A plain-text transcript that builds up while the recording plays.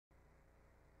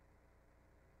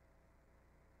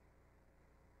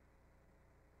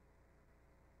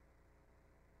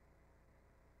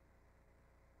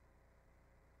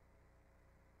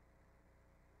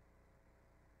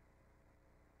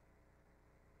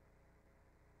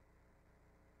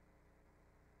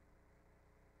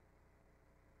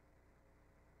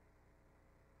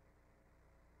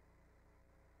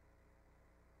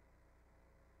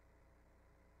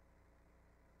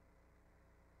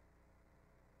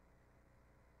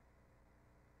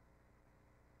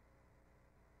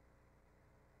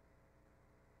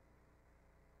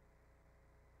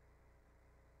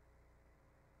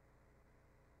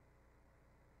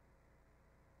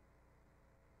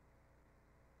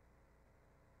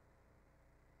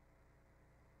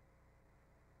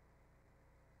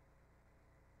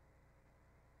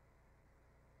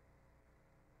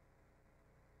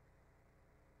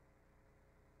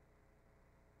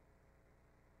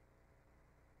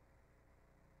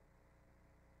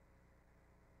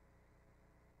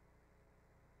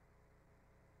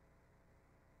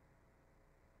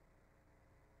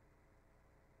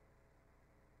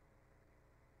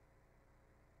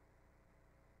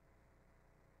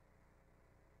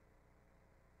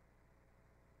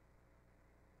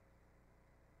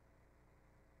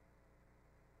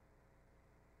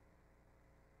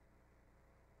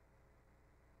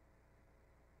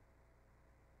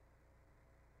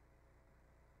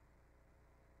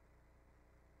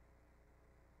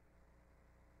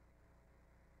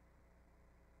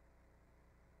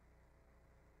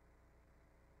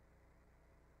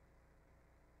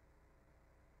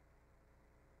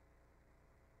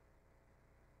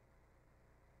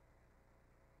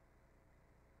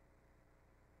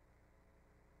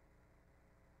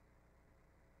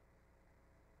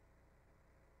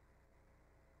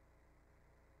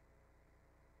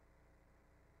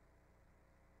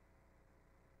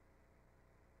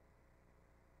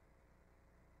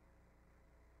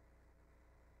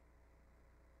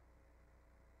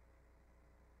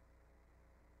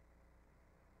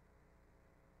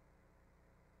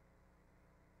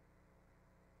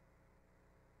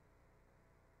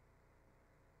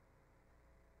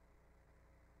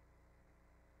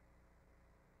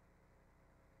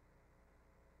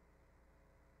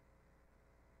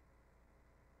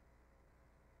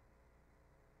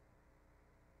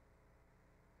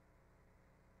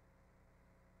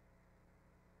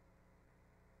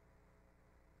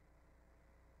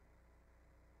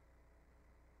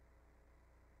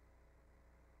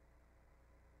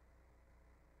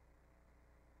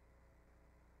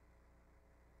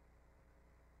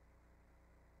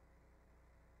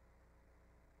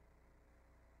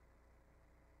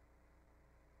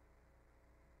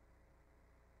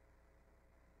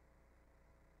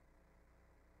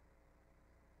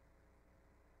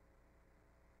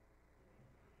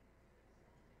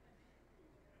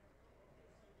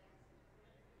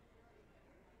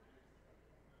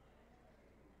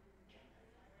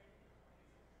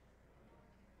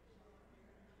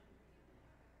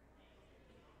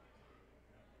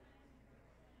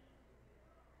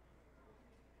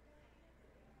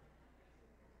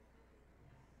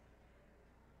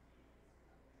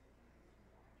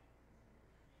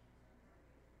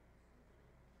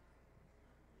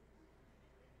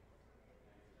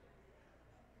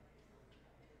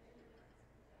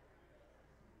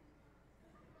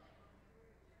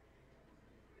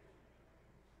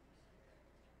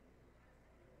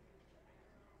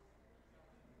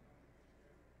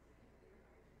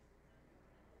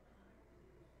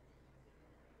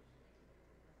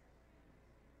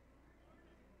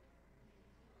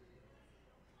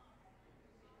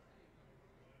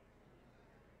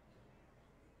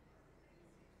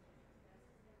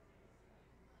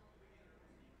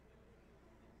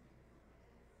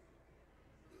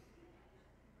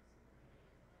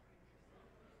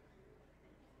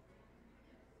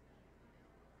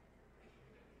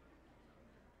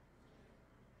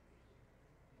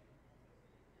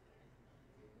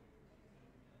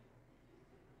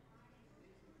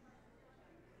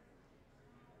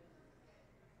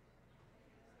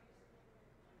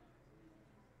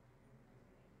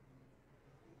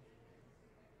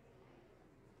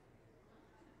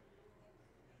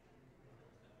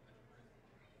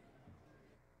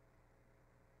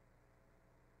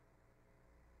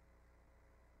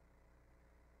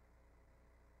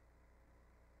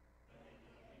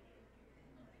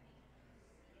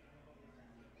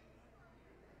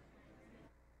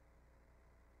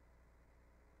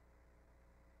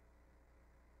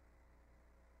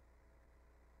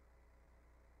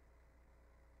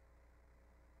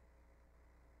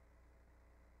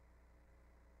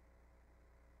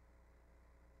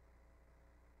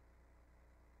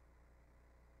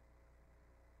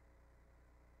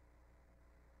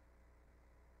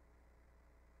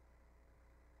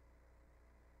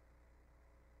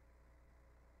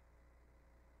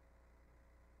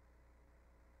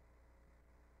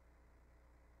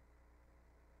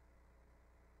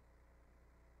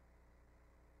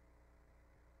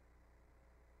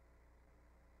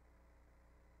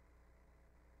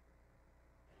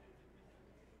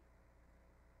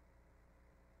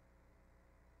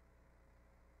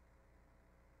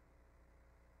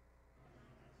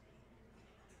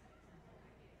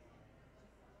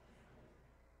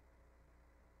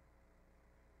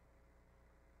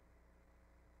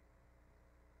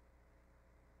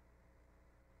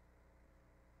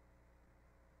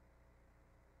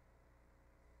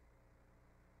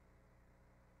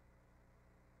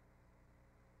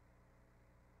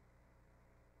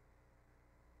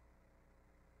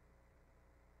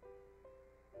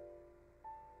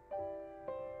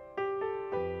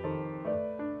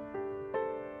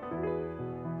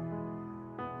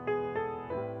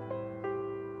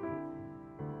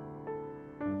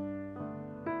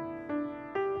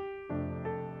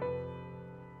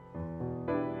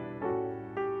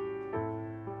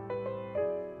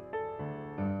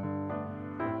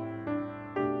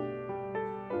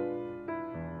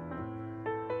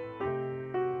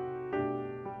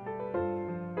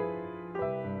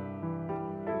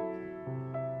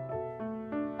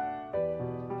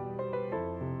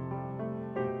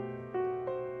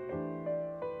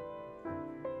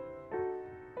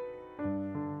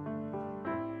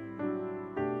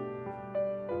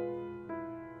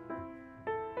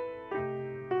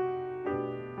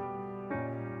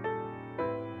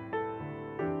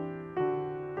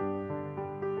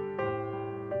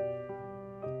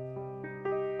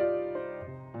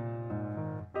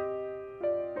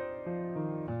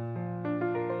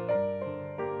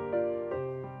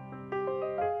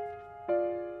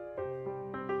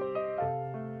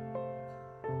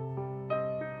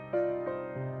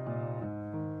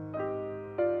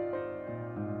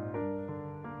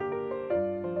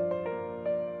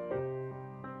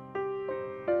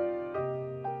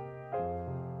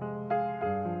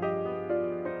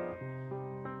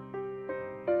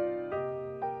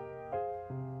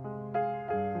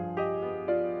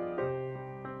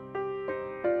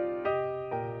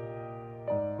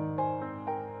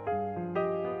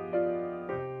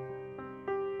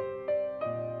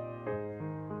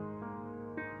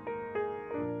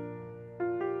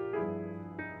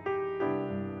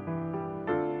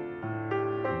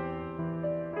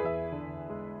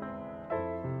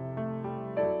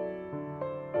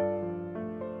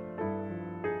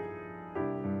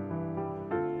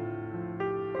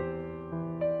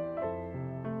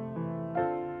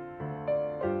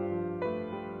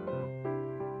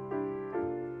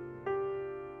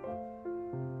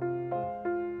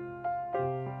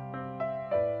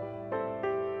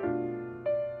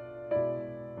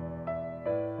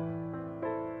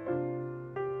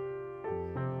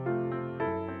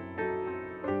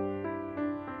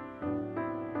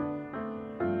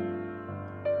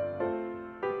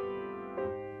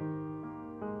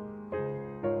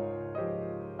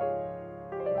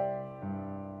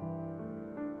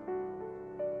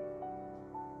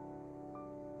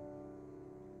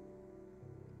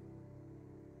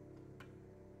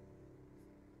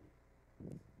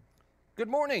Good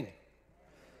morning.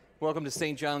 Welcome to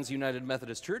St. John's United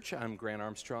Methodist Church. I'm Grant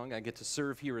Armstrong. I get to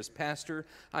serve here as pastor.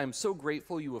 I am so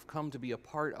grateful you have come to be a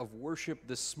part of worship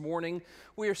this morning.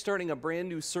 We are starting a brand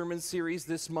new sermon series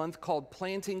this month called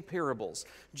Planting Parables.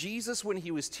 Jesus, when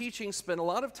he was teaching, spent a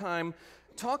lot of time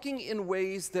talking in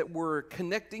ways that were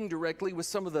connecting directly with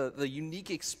some of the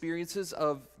unique experiences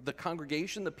of the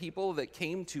congregation, the people that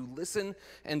came to listen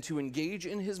and to engage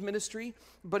in his ministry.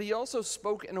 But he also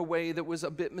spoke in a way that was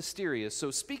a bit mysterious. So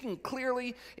speaking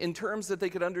clearly in terms that they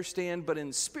could understand, but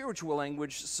in spiritual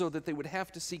language so that they would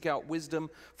have to seek out wisdom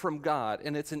from God.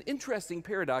 And it's an interesting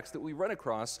paradox that we run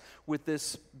across with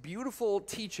this beautiful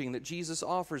teaching that Jesus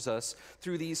offers us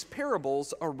through these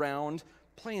parables around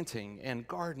planting and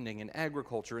gardening and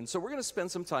agriculture. And so we're going to spend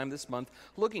some time this month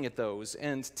looking at those.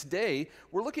 And today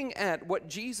we're looking at what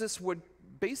Jesus would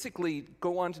basically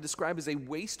go on to describe as a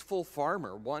wasteful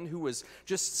farmer, one who was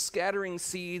just scattering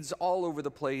seeds all over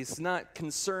the place, not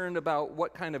concerned about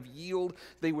what kind of yield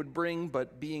they would bring,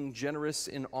 but being generous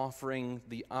in offering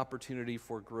the opportunity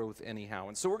for growth anyhow.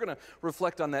 And so we're going to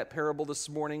reflect on that parable this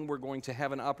morning. We're going to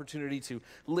have an opportunity to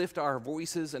lift our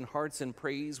voices and hearts in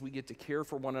praise. We get to care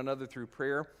for one another through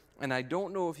prayer. And I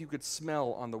don't know if you could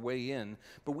smell on the way in,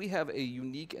 but we have a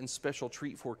unique and special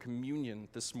treat for communion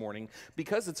this morning.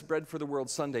 Because it's Bread for the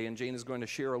World Sunday, and Jane is going to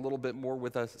share a little bit more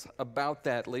with us about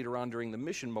that later on during the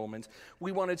mission moment,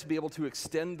 we wanted to be able to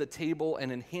extend the table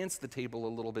and enhance the table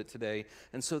a little bit today.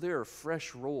 And so there are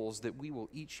fresh rolls that we will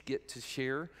each get to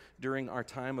share during our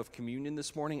time of communion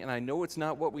this morning. And I know it's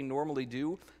not what we normally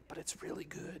do, but it's really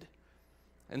good.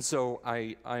 And so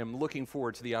I am looking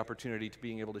forward to the opportunity to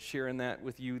being able to share in that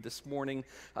with you this morning,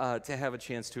 to have a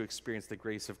chance to experience the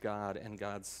grace of God and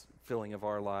God's filling of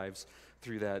our lives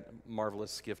through that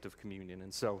marvelous gift of communion.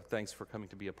 And so thanks for coming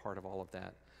to be a part of all of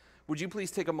that. Would you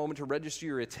please take a moment to register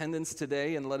your attendance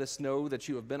today and let us know that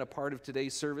you have been a part of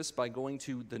today's service by going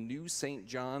to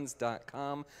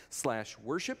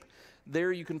thenewstjohns.com/worship.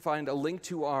 There you can find a link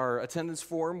to our attendance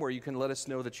form where you can let us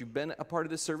know that you've been a part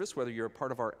of this service, whether you're a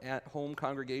part of our at-home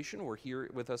congregation or here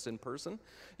with us in person.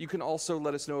 You can also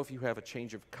let us know if you have a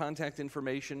change of contact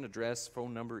information, address,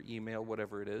 phone number, email,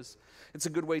 whatever it is. It's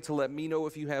a good way to let me know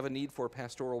if you have a need for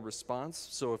pastoral response.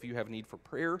 So if you have a need for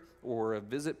prayer or a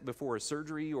visit before a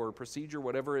surgery or a procedure,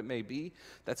 whatever it may be,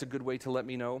 that's a good way to let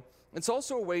me know. It's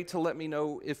also a way to let me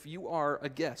know if you are a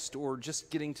guest or just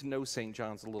getting to know St.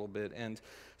 John's a little bit and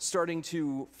starting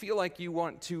to feel like you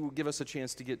want to give us a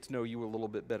chance to get to know you a little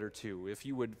bit better too. If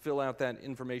you would fill out that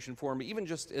information form, even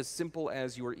just as simple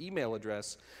as your email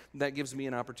address, that gives me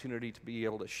an opportunity to be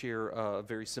able to share a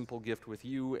very simple gift with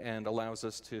you and allows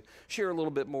us to share a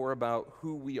little bit more about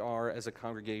who we are as a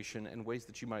congregation and ways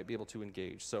that you might be able to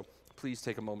engage. So please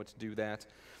take a moment to do that.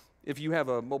 If you have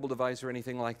a mobile device or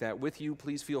anything like that with you,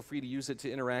 please feel free to use it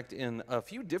to interact in a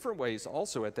few different ways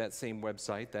also at that same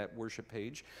website, that worship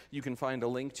page. You can find a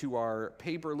link to our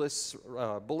paperless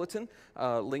bulletin,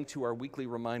 a link to our weekly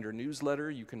reminder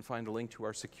newsletter. You can find a link to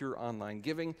our secure online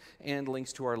giving and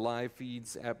links to our live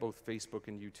feeds at both Facebook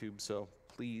and YouTube. So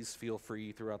please feel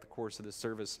free throughout the course of this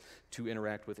service to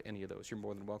interact with any of those. You're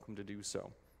more than welcome to do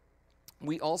so.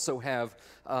 We also have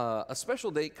a special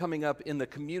date coming up in the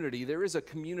community. There is a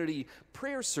community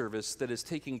prayer service that is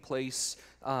taking place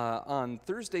on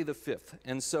Thursday the 5th.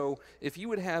 And so if you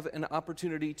would have an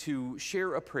opportunity to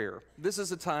share a prayer, this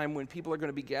is a time when people are going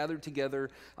to be gathered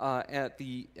together at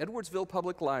the Edwardsville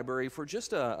Public Library for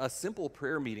just a simple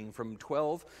prayer meeting from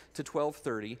 12 to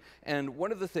 12:30. And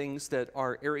one of the things that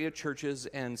our area churches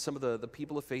and some of the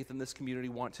people of faith in this community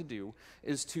want to do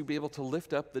is to be able to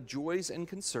lift up the joys and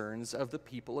concerns of the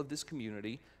people of this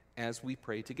community as we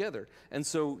pray together. And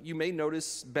so you may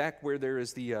notice back where there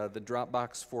is the drop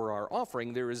box for our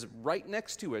offering, there is right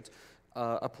next to it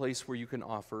a place where you can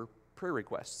offer prayer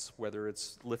requests, whether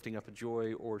it's lifting up a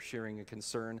joy or sharing a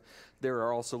concern. There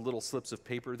are also little slips of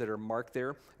paper that are marked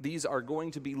there. These are going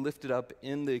to be lifted up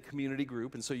in the community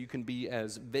group, and so you can be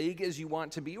as vague as you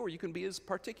want to be, or you can be as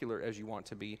particular as you want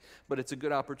to be. But it's a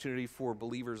good opportunity for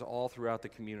believers all throughout the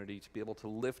community to be able to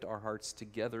lift our hearts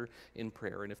together in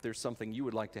prayer. And if there's something you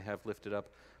would like to have lifted up,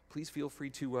 please feel free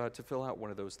to fill out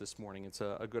one of those this morning. It's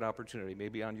a good opportunity.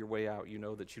 Maybe on your way out, you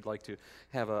know that you'd like to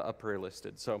have a prayer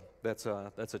listed. So that's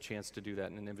a chance to do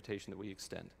that and an invitation that we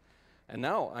extend. And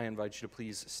now I invite you to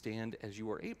please stand as you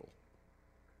are able.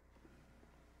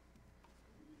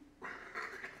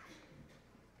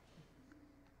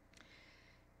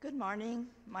 Good morning.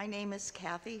 My name is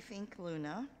Kathy Fink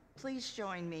Luna. Please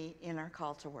join me in our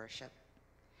call to worship.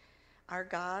 Our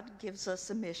God gives us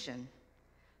a mission.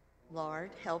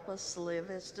 Lord, help us live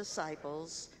as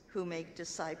disciples who make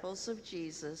disciples of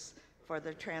Jesus for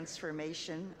the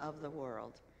transformation of the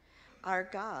world. Our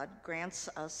God grants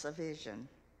us a vision.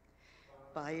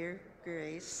 By your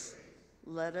grace,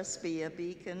 let us be a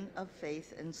beacon of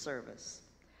faith and service.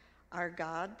 Our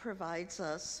God provides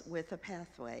us with a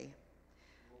pathway.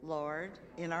 Lord,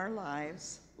 in our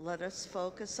lives, let us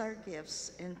focus our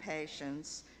gifts and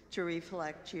passions to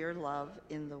reflect your love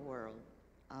in the world.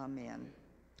 Amen.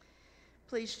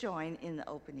 Please join in the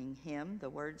opening hymn. The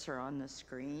words are on the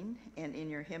screen and in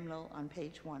your hymnal on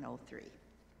page 103.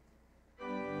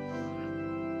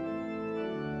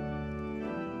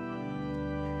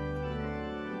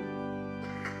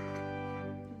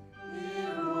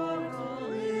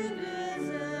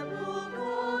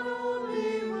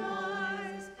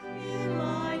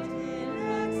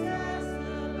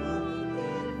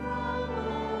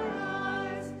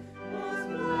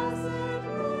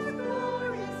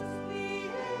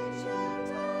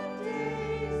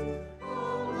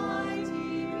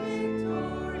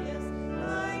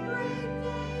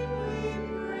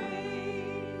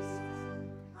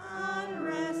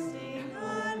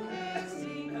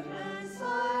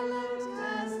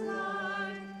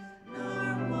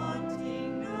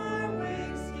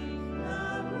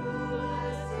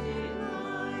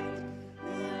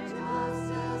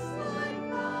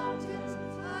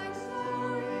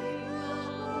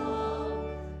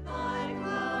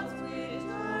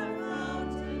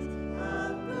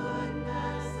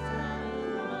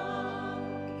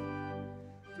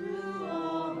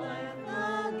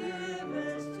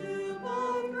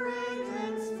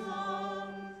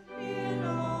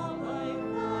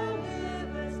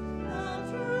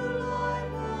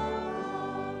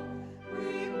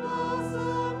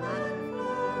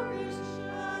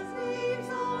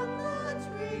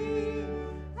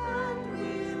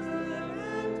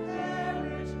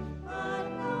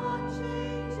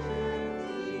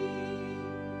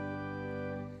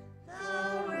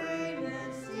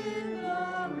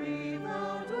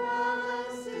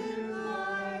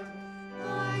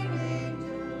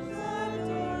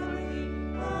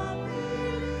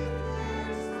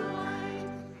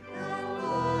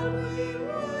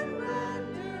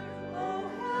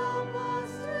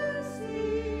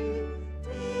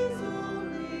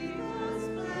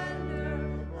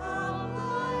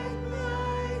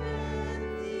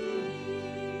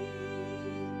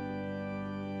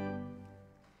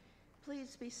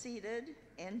 Please be seated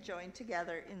and join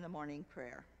together in the morning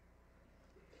prayer.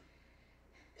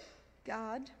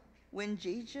 God, when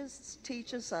Jesus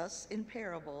teaches us in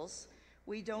parables,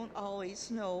 we don't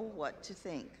always know what to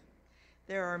think.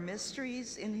 There are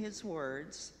mysteries in his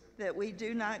words that we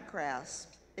do not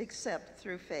grasp except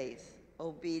through faith,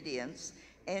 obedience,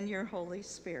 and your Holy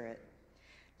Spirit.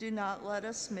 Do not let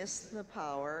us miss the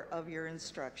power of your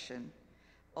instruction.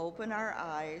 Open our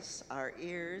eyes, our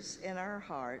ears, and our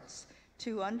hearts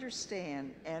to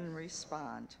understand and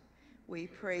respond. We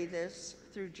pray this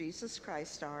through Jesus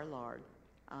Christ our Lord.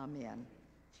 Amen.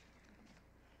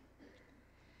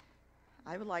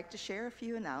 I would like to share a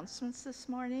few announcements this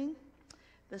morning.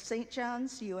 The St.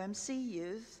 John's UMC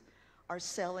youth are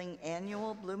selling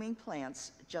annual blooming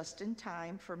plants just in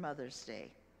time for Mother's Day.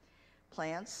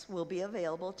 Plants will be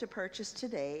available to purchase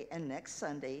today and next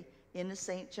Sunday in the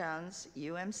St. John's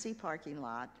UMC parking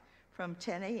lot from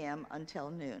 10 a.m.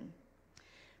 until noon.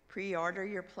 Pre-order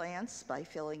your plants by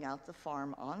filling out the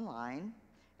form online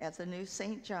at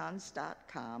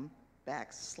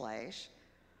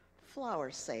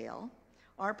thenewstjohns.com/flower sale,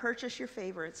 or purchase your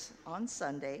favorites on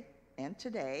Sunday and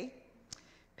today.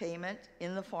 Payment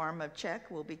in the form of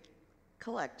check will be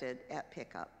collected at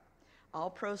pickup. All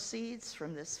proceeds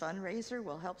from this fundraiser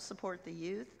will help support the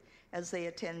youth as they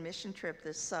attend mission trip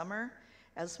this summer,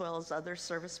 as well as other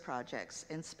service projects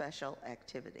and special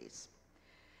activities.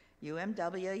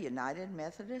 UMW United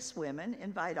Methodist Women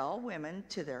invite all women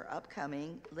to their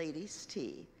upcoming Ladies'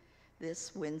 Tea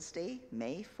this Wednesday,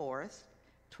 May 4th,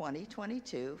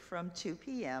 2022, from 2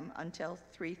 p.m. until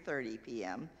 3:30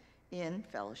 p.m. in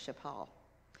Fellowship Hall.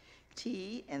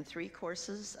 Tea and 3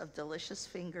 courses of delicious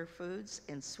finger foods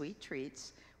and sweet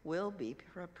treats will be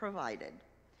provided.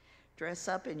 Dress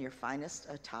up in your finest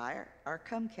attire or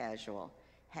come casual.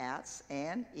 Hats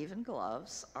and even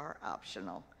gloves are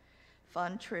optional.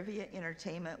 Fun trivia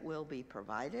entertainment will be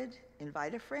provided.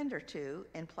 Invite a friend or two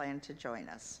and plan to join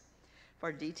us.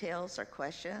 For details or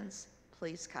questions,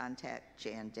 please contact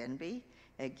Jan Denby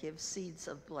at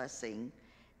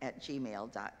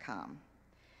giveseedsofblessing@gmail.com.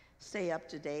 Stay up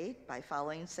to date by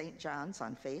following St. John's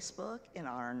on Facebook and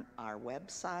on our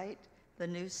website,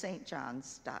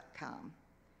 thenewstjohns.com.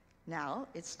 Now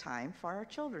it's time for our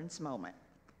children's moment.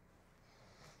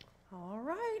 All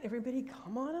right, everybody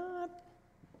come on up.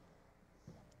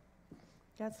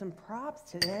 got some props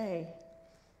today.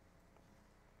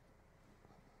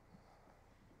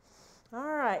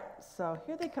 All right, so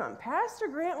here they come. Pastor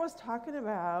Grant was talking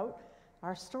about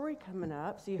our story coming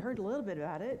up, so you heard a little bit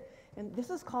about it. And this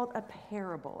is called a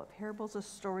parable. A parable is a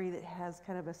story that has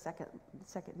kind of a second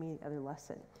meaning, other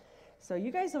lesson. So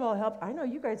you guys have all helped. I know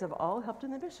you guys have all helped in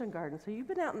the mission garden. So you've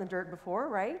been out in the dirt before,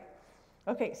 right?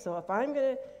 Okay, so if I'm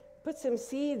going to put some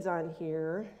seeds on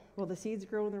here, will the seeds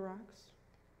grow in the rocks?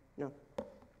 No.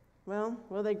 Well,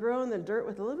 will they grow in the dirt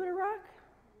with a little bit of rock?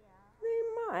 Yeah.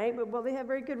 They might, but will they have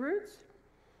very good roots?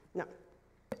 No.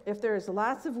 If there's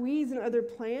lots of weeds and other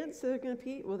plants that are going to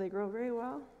compete, will they grow very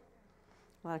well?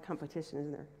 A lot of competition,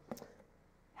 isn't there?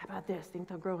 How about this? Think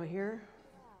they'll grow here?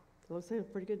 Yeah. Looks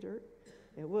like pretty good dirt.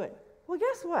 It would. Well,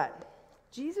 guess what?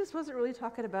 Jesus wasn't really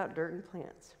talking about dirt and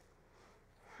plants.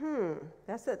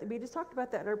 That's it. We just talked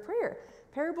about that in our prayer.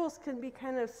 Parables can be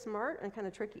kind of smart and kind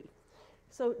of tricky.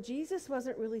 So Jesus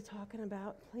wasn't really talking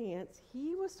about plants.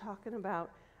 He was talking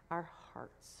about our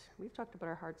hearts. We've talked about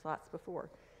our hearts lots before.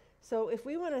 So if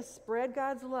we want to spread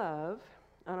God's love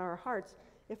on our hearts,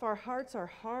 if our hearts are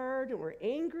hard and we're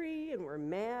angry and we're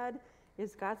mad,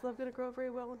 is God's love going to grow very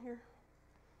well in here?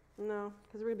 No,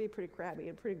 because we're going to be pretty crabby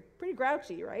and pretty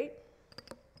grouchy, right?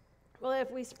 Well,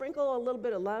 if we sprinkle a little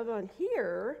bit of love on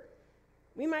here,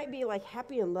 we might be like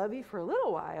happy and lovey for a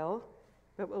little while,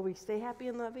 but will we stay happy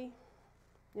and lovey?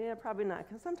 Yeah, probably not,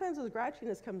 because sometimes those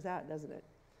grouchiness comes out, doesn't it?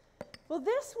 Well,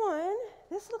 this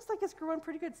looks like it's growing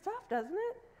pretty good stuff, doesn't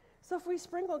it? So if we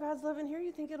sprinkle God's love in here,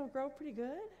 you think it'll grow pretty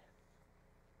good?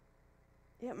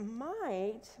 It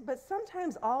might, but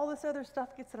sometimes all this other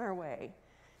stuff gets in our way.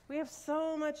 We have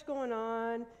so much going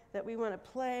on that we want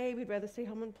to play. We'd rather stay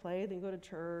home and play than go to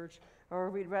church, or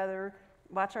we'd rather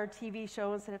watch our TV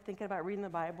show instead of thinking about reading the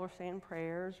Bible or saying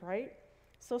prayers, right?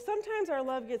 So sometimes our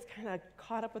love gets kind of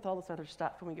caught up with all this other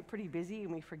stuff, and we get pretty busy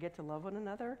and we forget to love one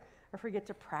another, or forget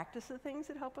to practice the things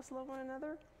that help us love one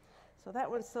another.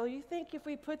 So you think if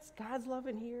we put God's love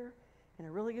in here in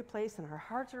a really good place, and our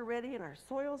hearts are ready, and our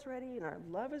soil's ready, and our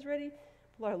love is ready,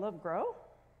 will our love grow?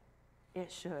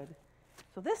 It should.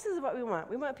 So this is what we want.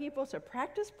 We want people to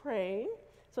practice praying.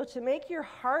 So to make your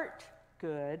heart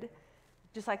good,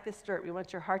 just like this dirt, we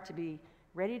want your heart to be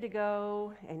ready to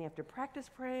go, and you have to practice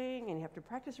praying, and you have to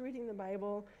practice reading the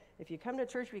Bible. If you come to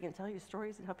church, we can tell you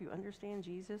stories that help you understand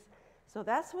Jesus. So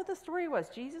that's what the story was.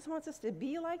 Jesus wants us to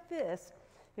be like this.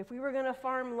 If we were going to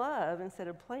farm love instead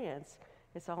of plants,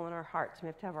 it's all in our hearts. We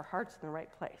have to have our hearts in the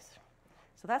right place.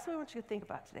 So that's what I want you to think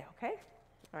about today, okay?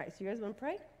 All right, so you guys want to pray?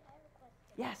 I have a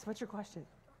question. Yes, what's your question?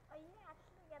 Are you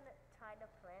actually going to try to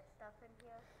plant stuff in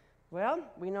here? Well,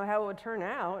 we know how it would turn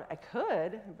out. I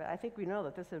could, but I think we know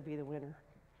that this would be the winner,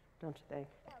 don't you think?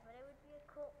 Yeah, but it would be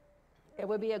a cool... It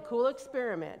would be a cool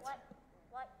experiment.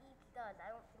 What each does.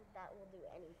 I don't think that will do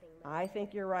anything. I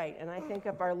think you're right, and I think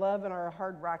if our love and our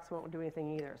hard rocks won't do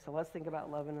anything either. So let's think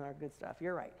about loving and our good stuff.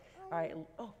 You're right. All right.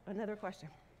 Oh, another question.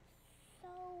 So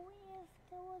if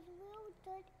there was real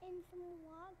dirt and some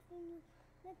rocks and you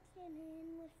mixed it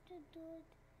in with the dirt,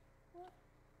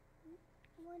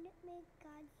 would it make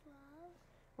God's love?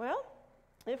 Well,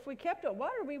 if we kept it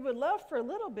water, we would love for a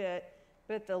little bit,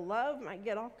 but the love might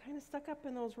get all kind of stuck up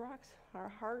in those rocks. Our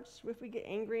hearts, if we get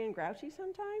angry and grouchy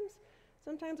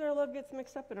sometimes our love gets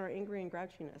mixed up in our angry and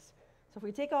grouchiness. So if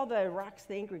we take all the rocks,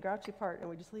 the angry, grouchy part, and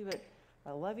we just leave it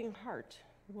a loving heart,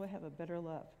 we'll have a better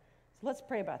love. So let's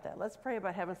pray about that. Let's pray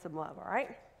about having some love, all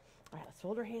right? All right, let's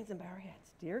hold our hands and bow our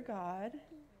heads. Dear God,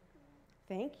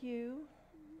 thank you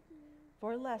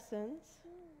for lessons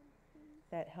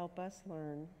that help us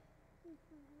learn.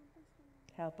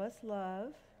 Help us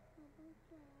love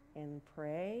and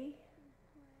pray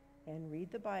and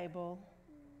read the Bible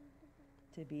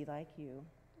to be like you.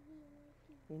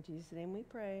 In Jesus' name we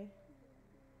pray.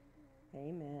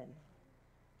 Amen.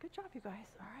 Good job, you guys.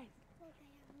 All right.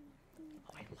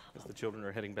 Oh, I love As them. the children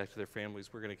are heading back to their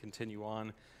families, we're going to continue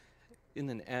on in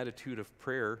an attitude of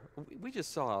prayer. We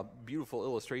just saw a beautiful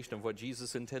illustration of what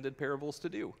Jesus intended parables to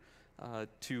do,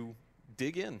 to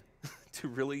dig in, to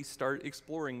really start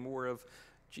exploring more of,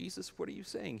 Jesus, what are you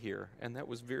saying here? And that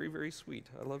was very, very sweet.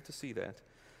 I love to see that.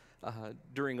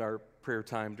 During our prayer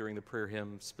time, during the prayer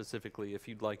hymn specifically, if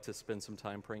you'd like to spend some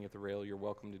time praying at the rail, you're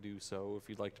welcome to do so. If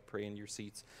you'd like to pray in your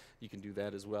seats, you can do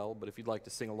that as well. But if you'd like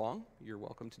to sing along, you're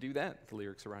welcome to do that. The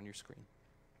lyrics are on your screen.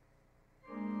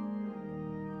 Thank you.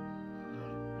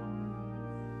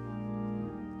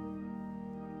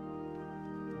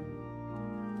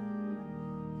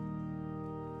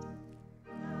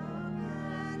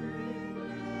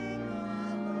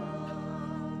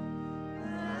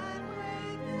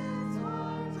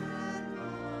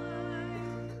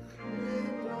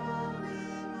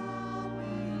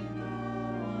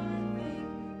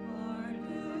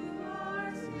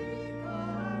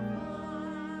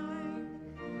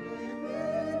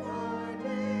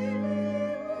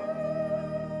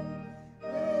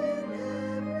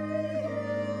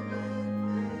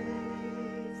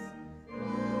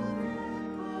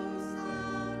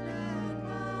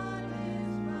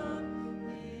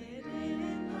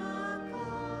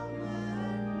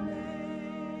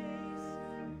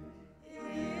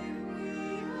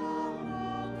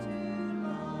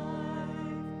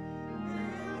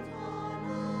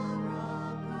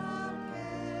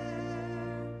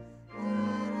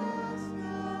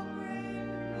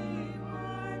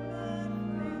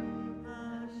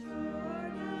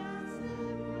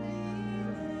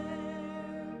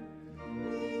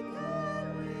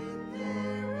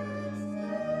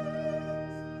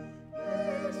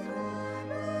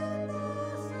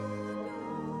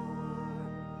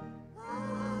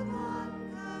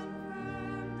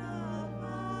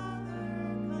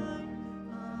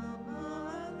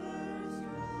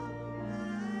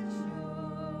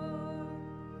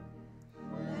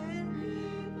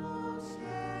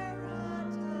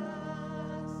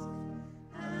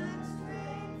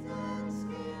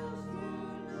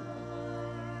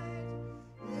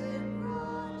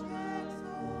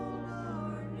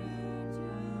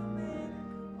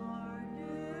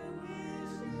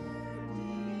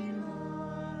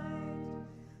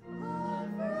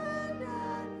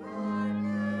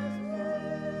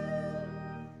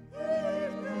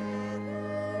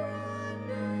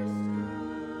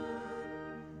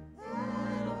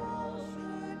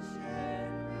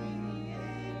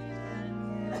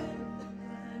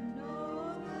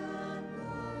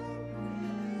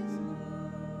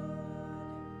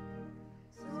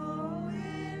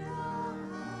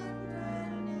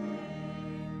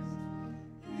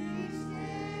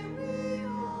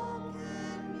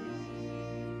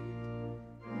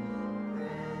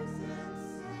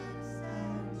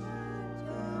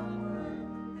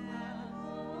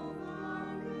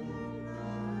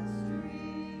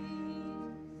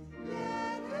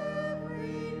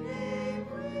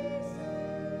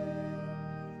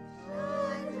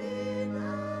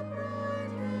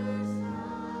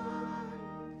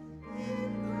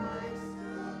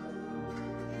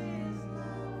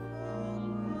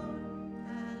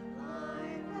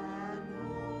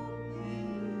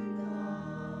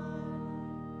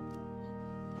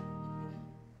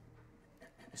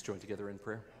 Let's join together in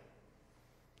prayer.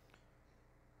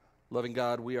 Loving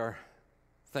God, we are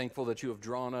thankful that you have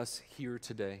drawn us here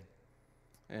today,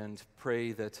 and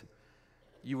pray that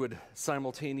you would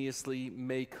simultaneously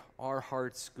make our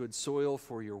hearts good soil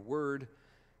for your word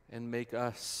and make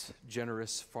us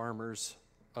generous farmers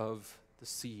of the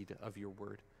seed of your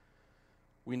word.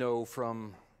 We know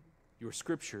from your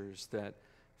scriptures that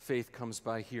faith comes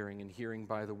by hearing, and hearing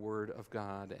by the word of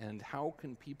God. And how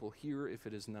can people hear if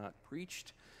it is not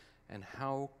preached? And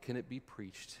how can it be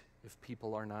preached if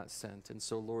people are not sent? And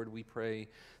so, Lord, we pray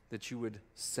that you would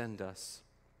send us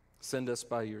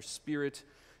by your Spirit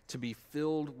to be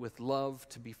filled with love,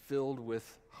 to be filled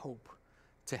with hope,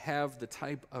 to have the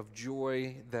type of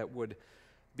joy that would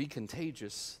be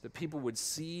contagious, that people would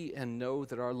see and know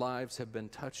that our lives have been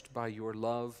touched by your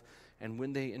love. And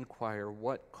when they inquire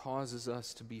what causes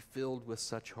us to be filled with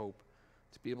such hope,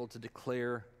 to be able to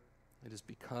declare it is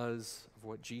because of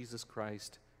what Jesus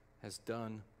Christ has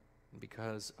done and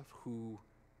because of who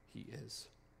he is.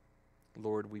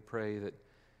 Lord, we pray that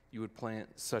you would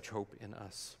plant such hope in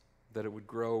us, that it would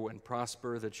grow and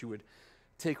prosper, that you would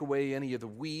take away any of the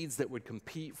weeds that would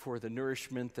compete for the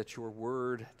nourishment that your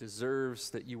word deserves,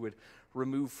 that you would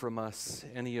remove from us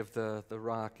any of the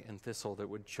rock and thistle that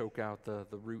would choke out the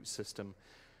root system.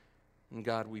 And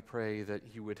God, we pray that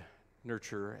you would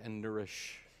nurture and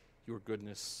nourish your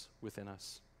goodness within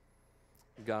us.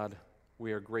 God,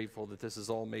 we are grateful that this is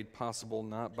all made possible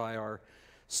not by our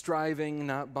striving,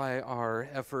 not by our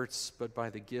efforts, but by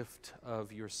the gift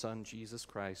of your Son, Jesus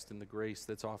Christ, and the grace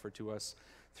that's offered to us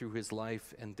through his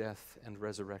life and death and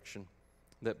resurrection,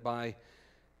 that by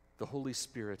the Holy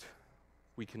Spirit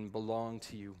we can belong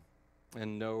to you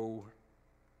and know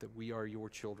that we are your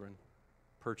children,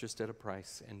 purchased at a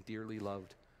price and dearly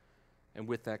loved. And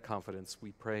with that confidence,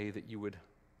 we pray that you would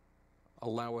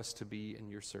allow us to be in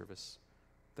your service,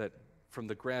 that from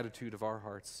the gratitude of our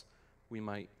hearts, we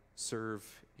might serve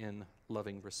in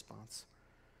loving response.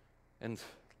 And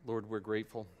Lord, we're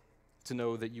grateful to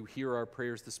know that you hear our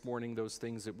prayers this morning, those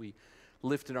things that we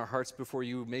lift in our hearts before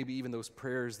you, maybe even those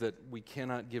prayers that we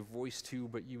cannot give voice to,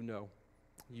 but you know.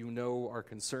 You know our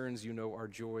concerns, you know our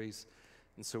joys,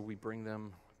 and so we bring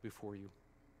them before you.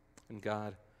 And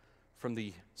God, from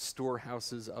the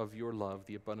storehouses of your love,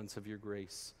 the abundance of your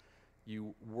grace,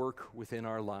 you work within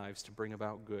our lives to bring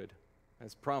about good,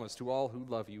 as promised to all who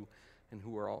love you and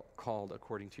who are all called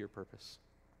according to your purpose.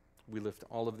 We lift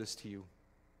all of this to you.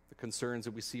 The concerns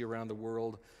that we see around the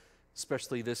world,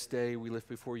 especially this day, we lift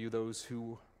before you those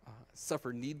who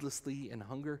suffer needlessly in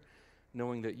hunger,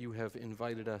 knowing that you have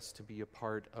invited us to be a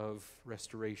part of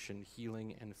restoration,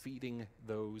 healing, and feeding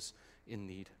those in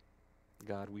need.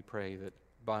 God, we pray that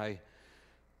by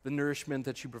the nourishment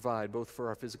that you provide, both for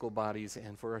our physical bodies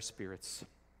and for our spirits,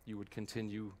 you would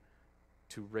continue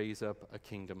to raise up a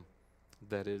kingdom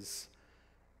that is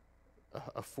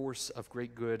a force of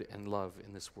great good and love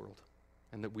in this world,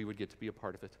 and that we would get to be a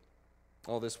part of it.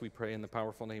 All this we pray in the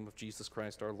powerful name of Jesus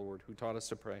Christ our Lord, who taught us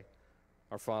to pray.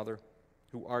 Our Father,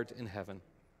 who art in heaven,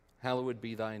 hallowed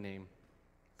be thy name.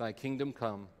 Thy kingdom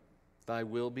come, thy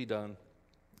will be done,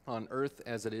 on earth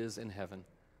as it is in heaven.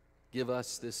 Give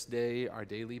us this day our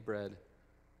daily bread,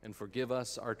 and forgive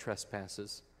us our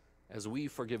trespasses, as we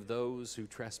forgive those who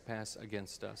trespass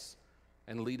against us.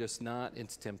 And lead us not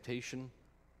into temptation,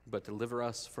 but deliver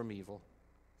us from evil.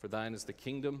 For thine is the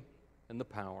kingdom, and the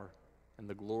power, and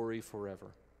the glory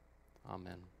forever.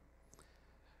 Amen.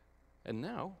 And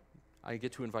now, I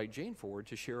get to invite Jane forward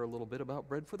to share a little bit about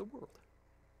Bread for the World.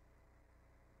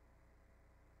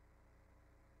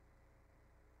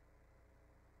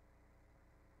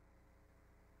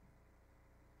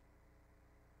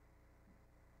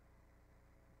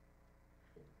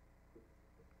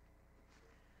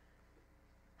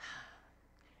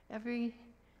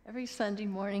 Every Sunday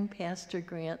morning, Pastor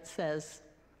Grant says,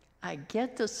 I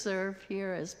get to serve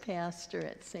here as pastor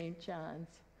at St. John's.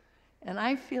 And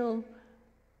I feel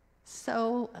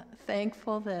so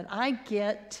thankful that I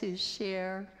get to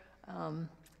share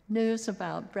news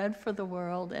about Bread for the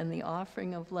World and the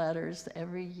offering of letters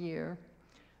every year.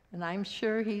 And I'm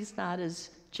sure he's not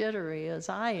as jittery as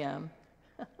I am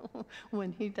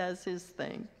when he does his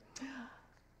thing.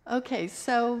 Okay,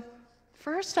 so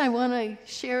first I want to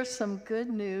share some good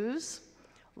news.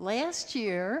 Last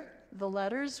year, the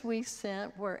letters we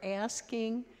sent were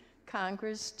asking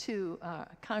Congress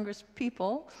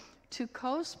people to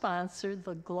co-sponsor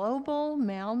the Global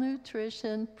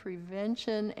Malnutrition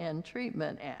Prevention and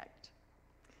Treatment Act.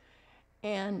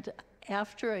 And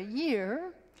after a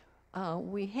year,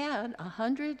 we had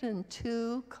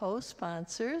 102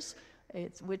 co-sponsors,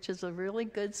 which is a really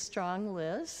good, strong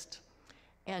list.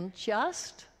 And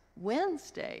just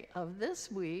Wednesday of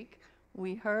this week,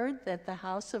 we heard that the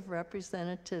House of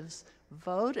Representatives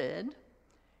voted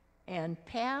and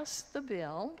passed the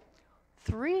bill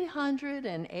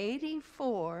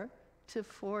 384 to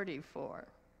 44.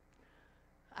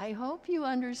 I hope you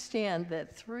understand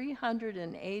that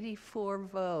 384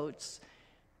 votes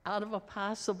out of a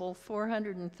possible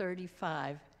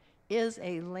 435 is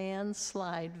a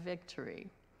landslide victory.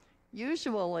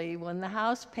 Usually, when the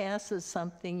House passes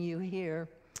something, you hear,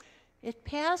 it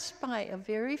passed by a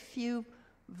very few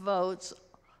votes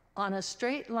on a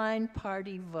straight line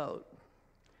party vote,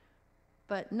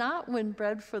 but not when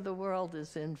Bread for the World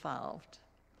is involved.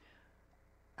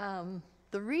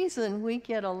 The reason we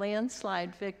get a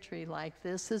landslide victory like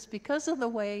this is because of the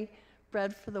way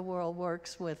Bread for the World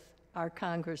works with our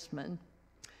congressmen.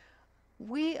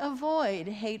 We avoid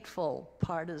hateful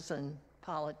partisan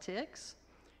politics.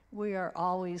 We are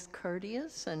always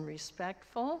courteous and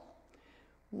respectful.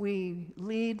 We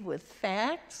lead with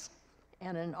facts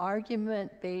and an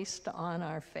argument based on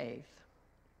our faith.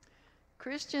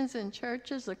 Christians in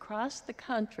churches across the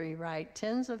country write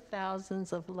tens of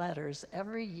thousands of letters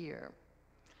every year.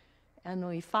 And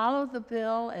we follow the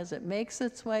bill as it makes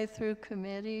its way through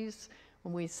committees.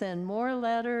 We send more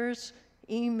letters,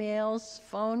 emails,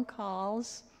 phone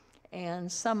calls,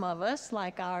 and some of us,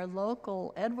 like our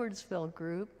local Edwardsville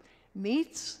group,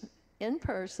 meets in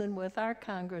person with our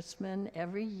congressman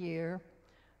every year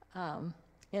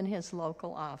in his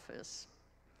local office.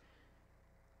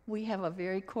 We have a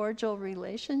very cordial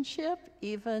relationship,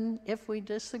 even if we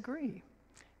disagree.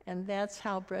 And that's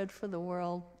how Bread for the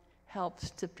World helps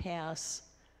to pass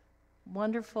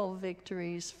wonderful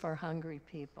victories for hungry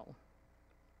people.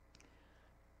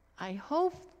 I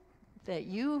hope that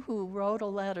you who wrote a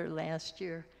letter last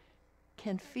year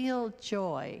can feel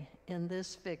joy in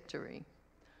this victory.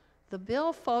 The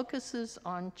bill focuses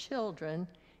on children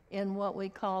in what we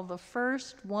call the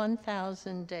first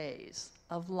 1,000 days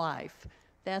of life.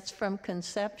 That's from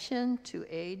conception to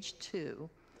age 2.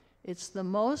 It's the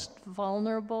most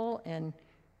vulnerable and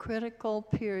critical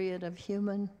period of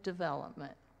human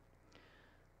development.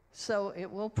 So it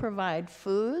will provide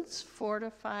foods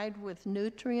fortified with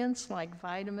nutrients like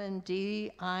vitamin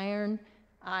D, iron,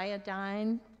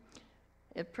 iodine.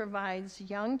 It provides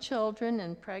young children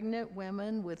and pregnant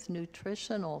women with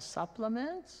nutritional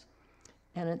supplements,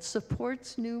 and it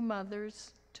supports new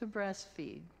mothers to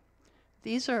breastfeed.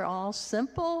 These are all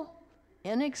simple,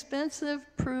 inexpensive,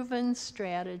 proven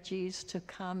strategies to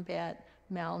combat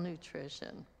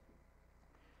malnutrition.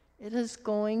 It is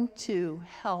going to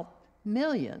help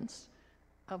millions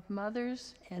of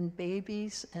mothers and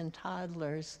babies and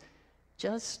toddlers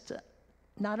just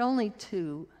not only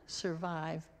to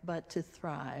survive, but to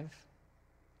thrive.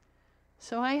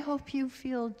 So I hope you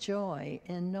feel joy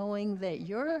in knowing that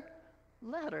your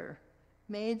letter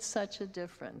made such a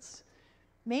difference.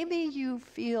 Maybe you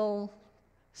feel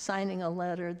signing a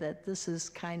letter that this is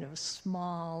kind of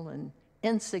small and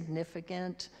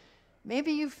insignificant.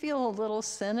 Maybe you feel a little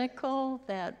cynical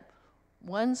that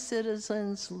one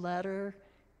citizen's letter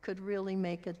could really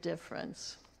make a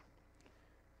difference.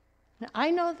 Now, I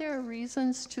know there are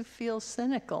reasons to feel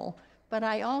cynical, but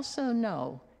I also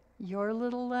know your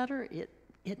little letter, it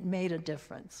made a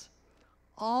difference.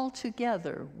 All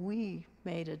together, we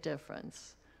made a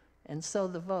difference. And so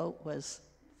the vote was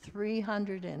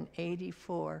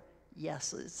 384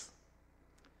 yeses.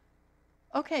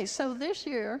 Okay, so this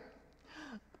year,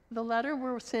 the letter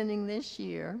we're sending this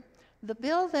year, the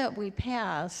bill that we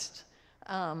passed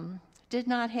did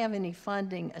not have any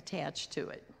funding attached to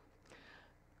it.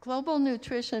 Global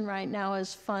nutrition right now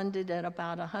is funded at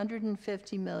about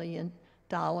 $150 million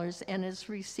and has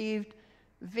received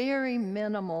very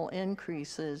minimal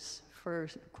increases for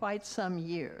quite some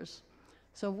years.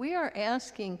 So we are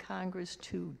asking Congress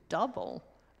to double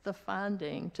the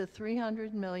funding to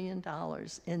 $300 million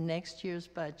in next year's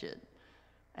budget.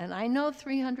 And I know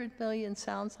 $300 million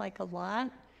sounds like a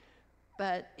lot,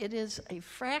 but it is a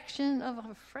fraction of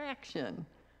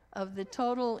the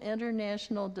total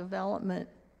international development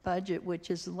budget,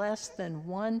 which is less than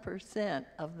 1%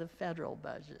 of the federal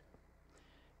budget.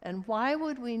 And why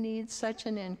would we need such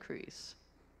an increase?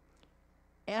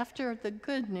 After the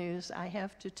good news, I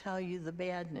have to tell you the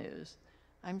bad news.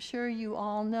 I'm sure you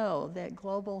all know that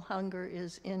global hunger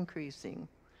is increasing.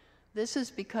 This is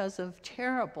because of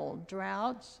terrible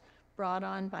droughts brought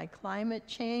on by climate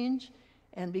change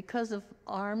and because of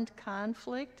armed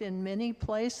conflict in many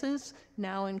places,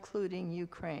 now including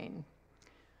Ukraine.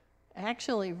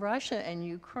 Actually, Russia and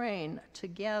Ukraine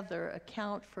together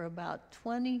account for about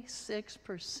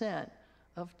 26%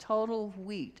 of total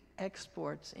wheat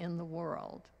exports in the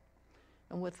world.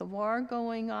 And with the war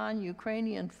going on,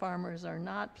 Ukrainian farmers are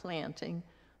not planting.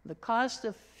 The cost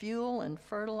of fuel and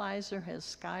fertilizer has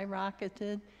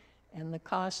skyrocketed, and the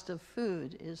cost of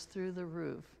food is through the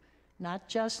roof, not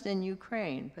just in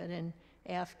Ukraine, but in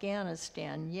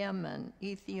Afghanistan, Yemen,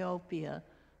 Ethiopia,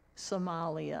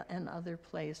 Somalia, and other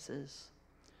places.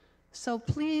 So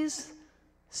please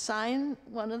sign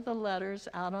one of the letters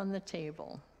out on the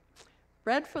table.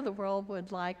 Bread for the World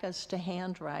would like us to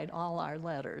handwrite all our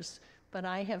letters, but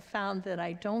I have found that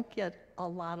I don't get a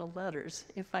lot of letters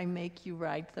if I make you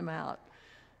write them out.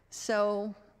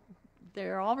 So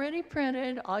they're already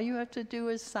printed. All you have to do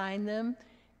is sign them.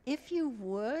 If you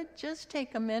would, just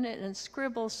take a minute and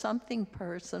scribble something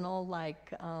personal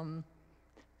like,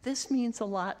 this means a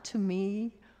lot to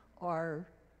me, or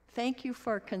thank you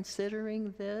for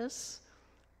considering this.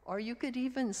 Or you could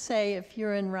even say, if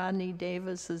you're in Rodney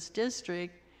Davis's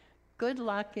district, good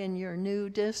luck in your new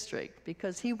district,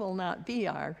 because he will not be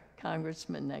our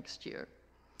congressman next year.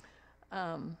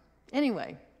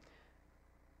 Anyway,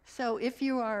 so if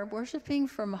you are worshiping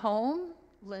from home,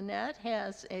 Lynette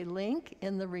has a link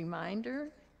in the reminder.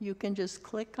 You can just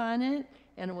click on it,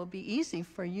 and it will be easy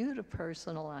for you to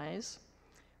personalize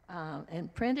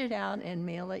and print it out and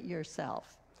mail it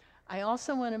yourself. I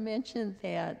also want to mention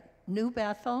that New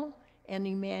Bethel and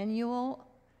Emmanuel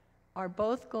are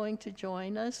both going to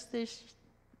join us this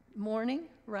morning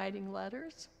writing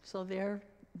letters. So they're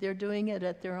doing it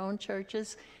at their own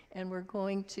churches, and we're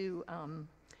going to,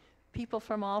 people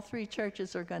from all three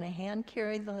churches are going to hand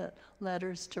carry the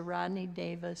letters to Rodney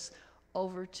Davis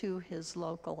over to his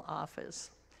local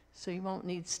office. So you won't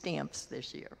need stamps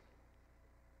this year.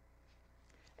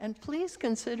 And please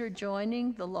consider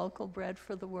joining the local Bread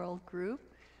for the World group.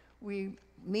 We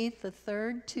meet the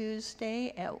third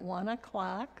Tuesday at 1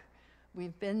 o'clock.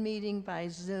 We've been meeting by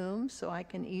Zoom, so I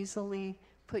can easily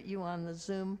put you on the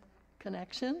Zoom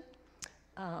connection.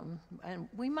 And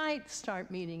we might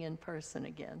start meeting in person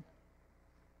again.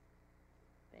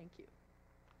 Thank you.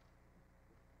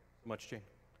 Much, Jane.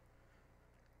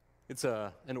 It's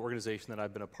an organization that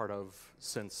I've been a part of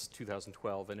since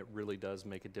 2012, and it really does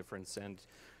make a difference. And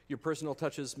your personal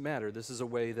touches matter. This is a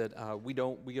way that we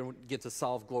don't get to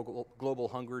solve global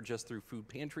hunger just through food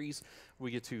pantries.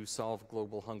 We get to solve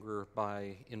global hunger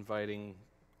by inviting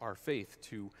our faith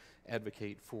to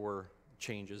advocate for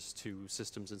changes to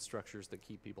systems and structures that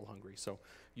keep people hungry. So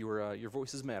your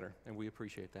voices matter, and we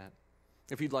appreciate that.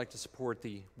 If you'd like to support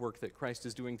the work that Christ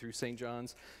is doing through St.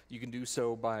 John's, you can do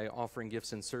so by offering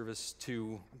gifts in service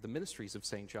to the ministries of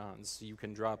St. John's. You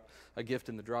can drop a gift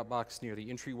in the drop box near the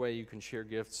entryway. You can share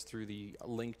gifts through the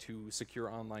link to secure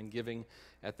online giving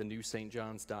at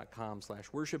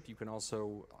thenewstjohns.com/worship. You can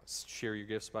also share your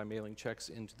gifts by mailing checks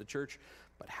into the church.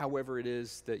 But however it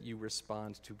is that you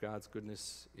respond to God's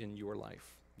goodness in your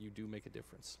life, you do make a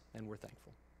difference, and we're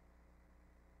thankful.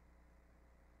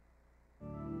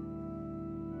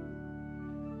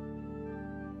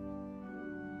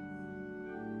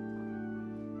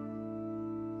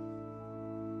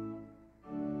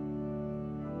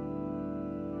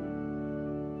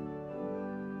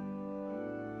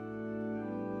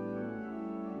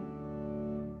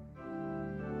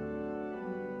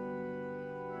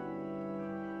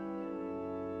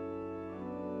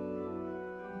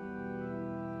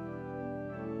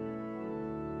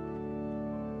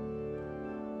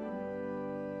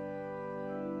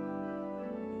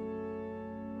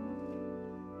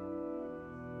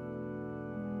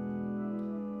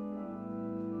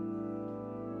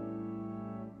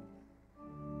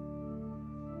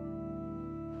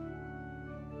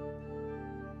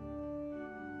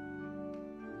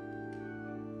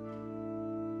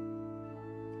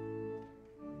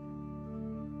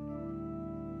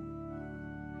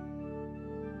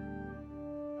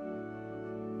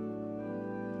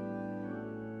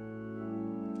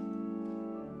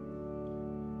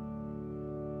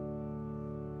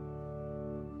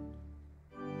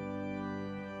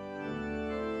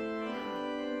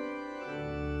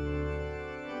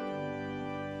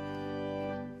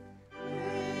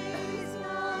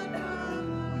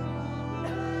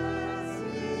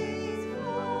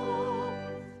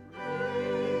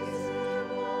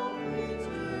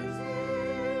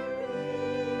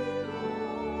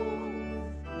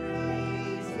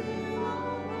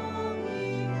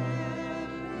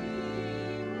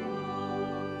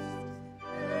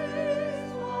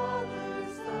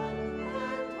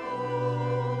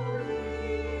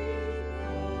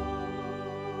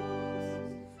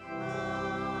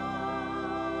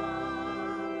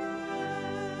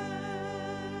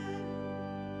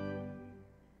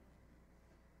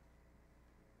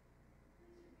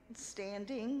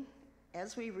 Standing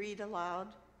as we read aloud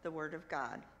the Word of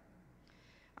God.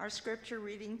 Our scripture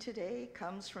reading today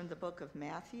comes from the book of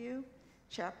Matthew,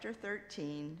 chapter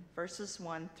 13, verses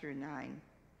 1 through 9.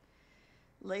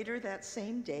 Later that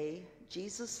same day,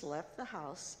 Jesus left the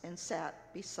house and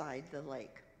sat beside the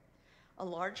lake. A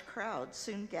large crowd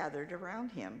soon gathered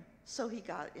around him, so he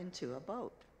got into a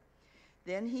boat.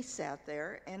 Then he sat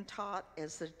there and taught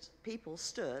as the people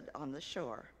stood on the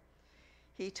shore.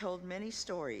 He told many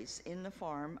stories in the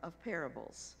form of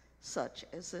parables, such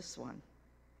as this one.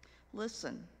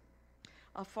 Listen,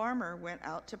 a farmer went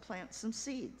out to plant some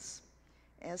seeds.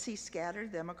 As he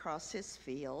scattered them across his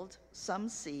field, some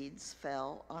seeds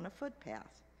fell on a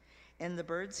footpath, and the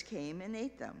birds came and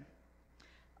ate them.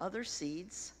 Other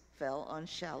seeds fell on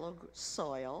shallow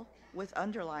soil with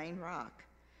underlying rock.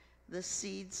 The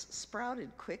seeds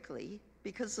sprouted quickly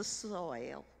because the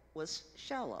soil was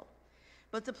shallow,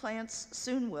 but the plants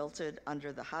soon wilted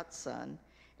under the hot sun,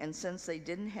 and since they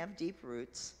didn't have deep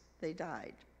roots, they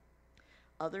died.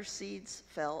 Other seeds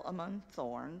fell among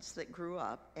thorns that grew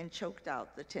up and choked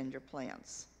out the tender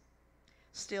plants.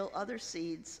 Still other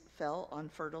seeds fell on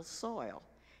fertile soil,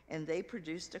 and they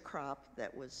produced a crop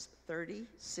that was 30,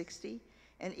 60,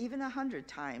 and even 100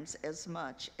 times as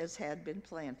much as had been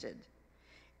planted.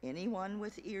 Anyone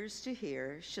with ears to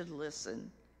hear should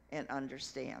listen and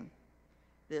understand.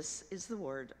 This is the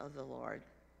word of the Lord.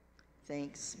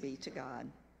 Thanks be to God.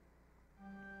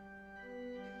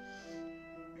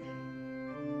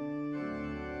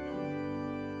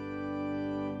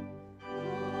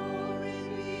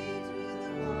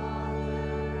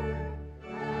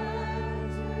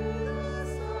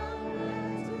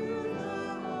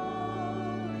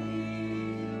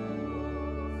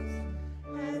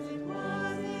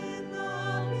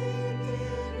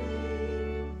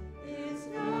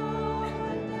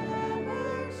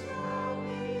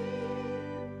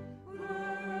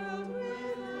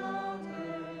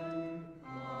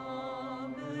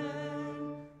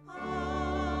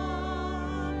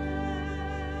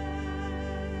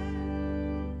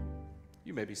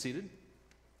 You may be seated.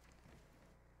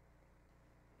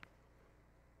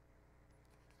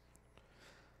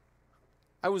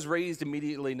 I was raised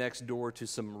immediately next door to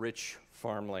some rich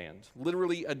farmland.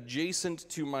 Literally adjacent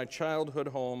to my childhood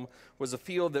home was a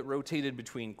field that rotated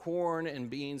between corn and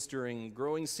beans during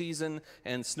growing season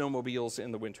and snowmobiles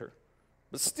in the winter.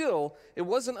 But still, it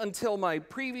wasn't until my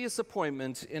previous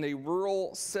appointment in a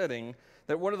rural setting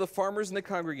that one of the farmers in the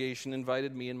congregation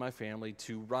invited me and my family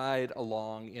to ride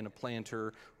along in a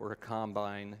planter or a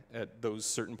combine at those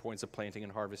certain points of planting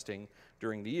and harvesting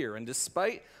during the year. And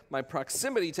despite my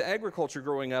proximity to agriculture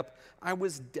growing up, I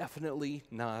was definitely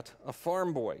not a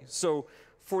farm boy. So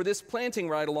for this planting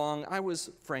ride along, I was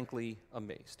frankly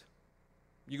amazed.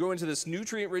 You go into this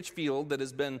nutrient-rich field that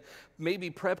has been maybe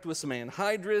prepped with some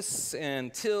anhydrous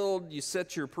and tilled. You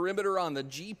set your perimeter on the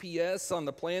GPS on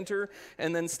the planter,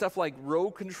 and then stuff like row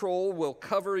control will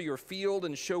cover your field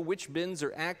and show which bins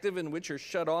are active and which are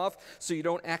shut off so you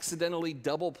don't accidentally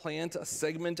double plant a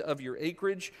segment of your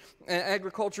acreage.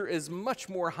 Agriculture is much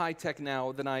more high-tech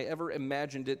now than I ever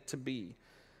imagined it to be.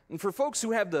 And for folks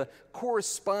who have the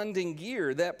corresponding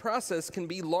gear, that process can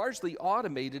be largely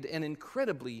automated and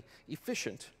incredibly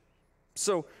efficient.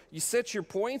 So you set your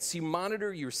points, you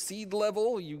monitor your seed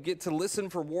level, you get to listen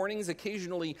for warnings,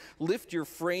 occasionally lift your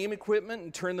frame equipment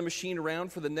and turn the machine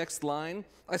around for the next line.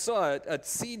 I saw a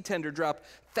seed tender drop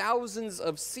thousands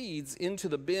of seeds into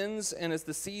the bins, and as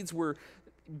the seeds were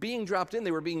being dropped in,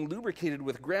 they were being lubricated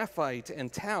with graphite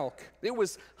and talc. It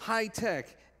was high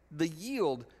tech. The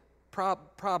yield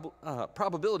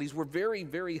probabilities were very,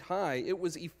 very high. It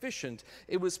was efficient,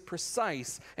 it was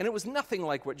precise, and it was nothing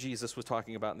like what Jesus was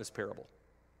talking about in this parable.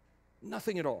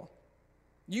 Nothing at all.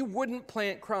 You wouldn't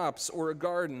plant crops or a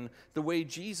garden the way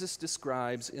Jesus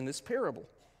describes in this parable.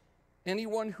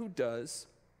 Anyone who does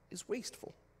is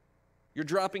wasteful. You're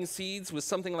dropping seeds with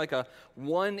something like a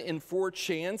 1 in 4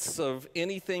 chance of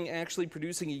anything actually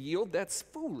producing a yield. That's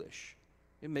foolish.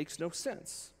 It makes no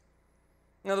sense.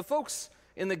 Now, the folks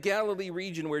in the Galilee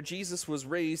region where Jesus was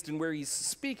raised and where he's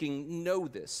speaking know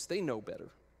this. They know better.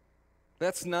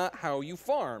 That's not how you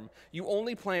farm. You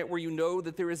only plant where you know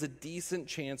that there is a decent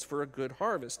chance for a good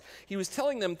harvest. He was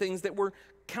telling them things that were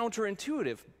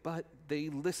counterintuitive, but they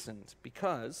listened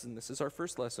because, and this is our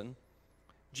first lesson,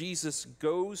 Jesus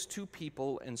goes to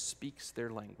people and speaks their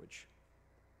language.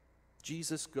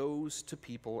 Jesus goes to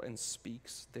people and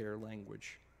speaks their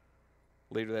language.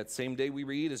 Later that same day we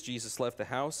read, as Jesus left the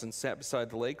house and sat beside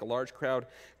the lake, a large crowd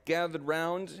gathered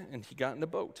round, and he got in a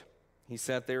boat. He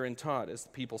sat there and taught as the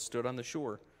people stood on the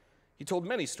shore. He told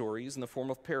many stories in the form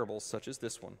of parables, such as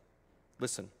this one.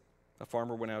 Listen, a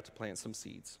farmer went out to plant some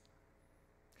seeds.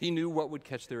 He knew what would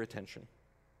catch their attention.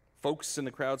 Folks in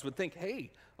the crowds would think, hey,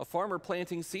 a farmer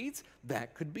planting seeds?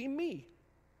 That could be me.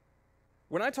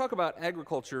 When I talk about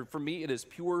agriculture, for me, it is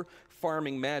pure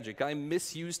farming magic. I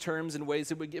misuse terms in ways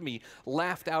that would get me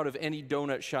laughed out of any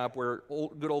donut shop where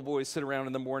good old boys sit around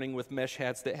in the morning with mesh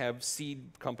hats that have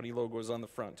seed company logos on the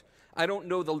front. I don't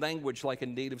know the language like a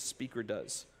native speaker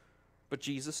does, but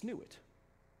Jesus knew it.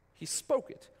 He spoke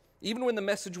it. Even when the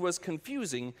message was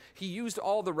confusing, he used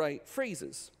all the right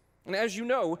phrases. And as you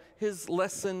know, his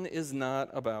lesson is not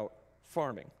about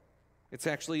farming. It's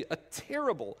actually a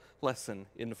terrible lesson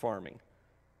in farming.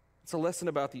 It's a lesson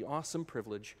about the awesome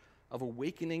privilege of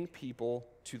awakening people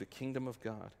to the kingdom of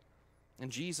God.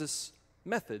 And Jesus'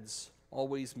 methods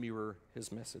always mirror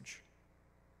his message.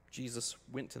 Jesus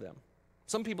went to them.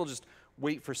 Some people just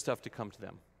wait for stuff to come to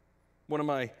them. One of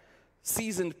my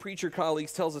seasoned preacher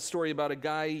colleagues tells a story about a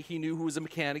guy he knew who was a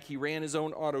mechanic. He ran his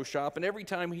own auto shop, and every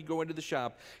time he'd go into the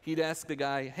shop, he'd ask the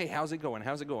guy, hey, how's it going?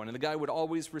 How's it going? And the guy would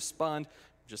always respond,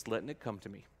 just letting it come to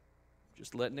me.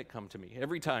 Just letting it come to me.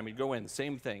 Every time he'd go in,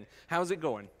 same thing. How's it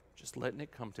going? Just letting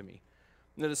it come to me.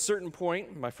 And at a certain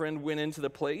point, my friend went into the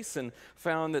place and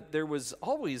found that there was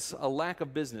always a lack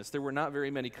of business. There were not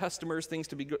very many customers. Things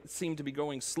seemed to be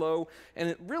going slow, and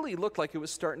it really looked like it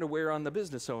was starting to wear on the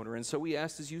business owner. And so he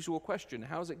asked his usual question,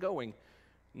 how's it going?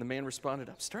 And the man responded,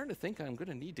 I'm starting to think I'm going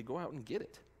to need to go out and get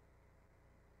it.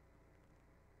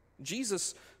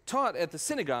 Jesus taught at the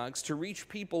synagogues to reach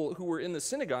people who were in the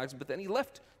synagogues, but then he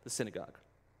left the synagogue.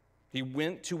 He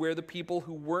went to where the people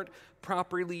who weren't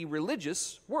properly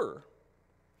religious were.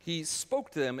 He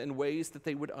spoke to them in ways that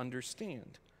they would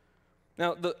understand.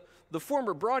 Now, the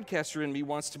former broadcaster in me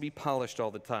wants to be polished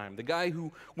all the time. The guy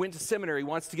who went to seminary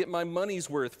wants to get my money's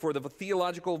worth for the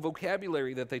theological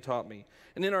vocabulary that they taught me.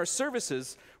 And in our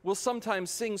services, we'll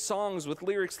sometimes sing songs with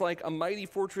lyrics like, a mighty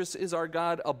fortress is our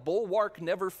God, a bulwark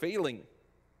never failing.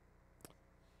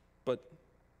 But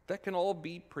that can all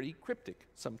be pretty cryptic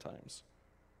sometimes.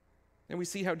 And we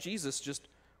see how Jesus just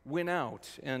went out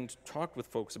and talked with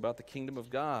folks about the kingdom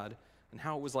of God and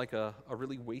how it was like a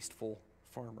really wasteful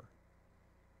farmer.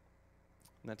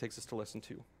 And that takes us to lesson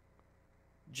 2.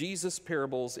 Jesus'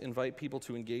 parables invite people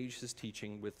to engage his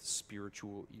teaching with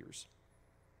spiritual ears.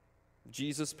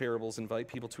 Jesus' parables invite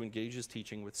people to engage his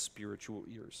teaching with spiritual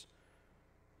ears.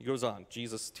 He goes on,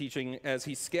 Jesus teaching, as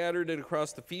he scattered it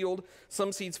across the field,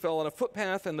 some seeds fell on a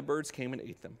footpath, and the birds came and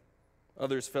ate them.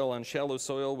 Others fell on shallow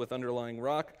soil with underlying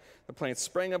rock. The plants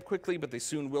sprang up quickly, but they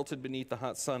soon wilted beneath the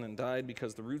hot sun and died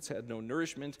because the roots had no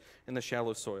nourishment in the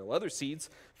shallow soil. Other seeds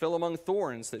fell among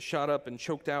thorns that shot up and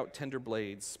choked out tender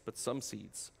blades, but some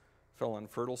seeds fell on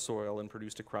fertile soil and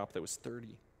produced a crop that was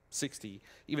 30, 60,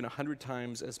 even 100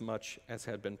 times as much as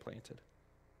had been planted.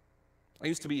 I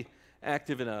used to be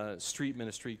active in a street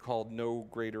ministry called No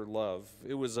Greater Love.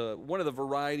 It was one of the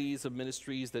varieties of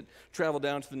ministries that traveled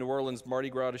down to the New Orleans Mardi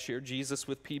Gras to share Jesus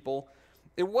with people.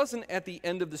 It wasn't at the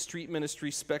end of the street ministry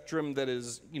spectrum that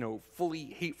is, fully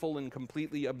hateful and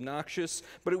completely obnoxious,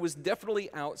 but it was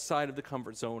definitely outside of the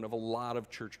comfort zone of a lot of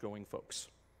church-going folks.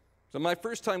 So my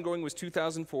first time going was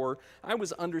 2004. I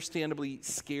was understandably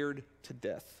scared to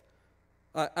death.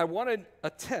 I wanted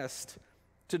a test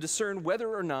to discern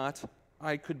whether or not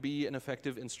I could be an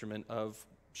effective instrument of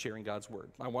sharing God's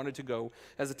word. I wanted to go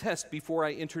as a test before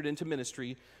I entered into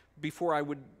ministry, before I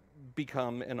would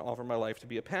become and offer my life to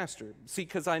be a pastor. See,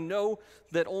 because I know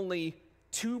that only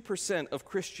 2% of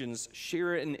Christians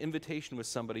share an invitation with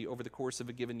somebody over the course of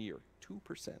a given year.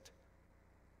 2%.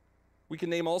 We can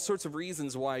name all sorts of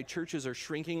reasons why churches are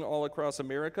shrinking all across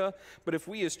America, but if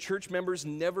we as church members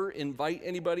never invite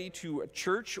anybody to a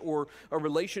church or a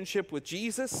relationship with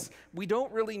Jesus, we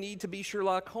don't really need to be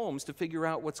Sherlock Holmes to figure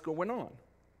out what's going on.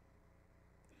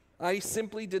 I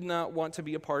simply did not want to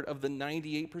be a part of the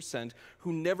 98%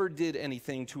 who never did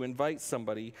anything to invite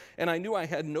somebody, and I knew I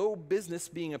had no business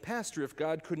being a pastor if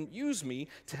God couldn't use me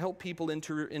to help people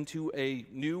enter into a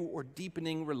new or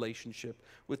deepening relationship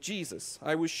with Jesus.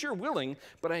 I was sure willing,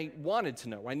 but I wanted to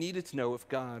know. I needed to know if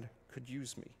God could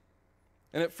use me.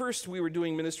 And at first, we were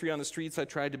doing ministry on the streets. I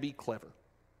tried to be clever.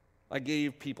 I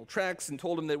gave people tracts and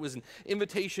told them that it was an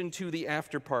invitation to the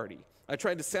after party. I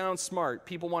tried to sound smart.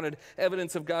 People wanted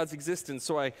evidence of God's existence,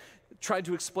 so I tried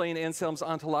to explain Anselm's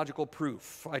ontological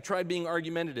proof. I tried being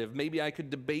argumentative. Maybe I could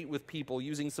debate with people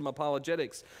using some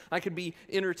apologetics. I could be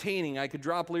entertaining. I could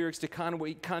drop lyrics to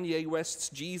Kanye West's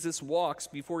Jesus Walks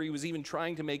before he was even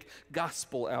trying to make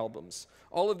gospel albums.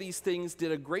 All of these things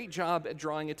did a great job at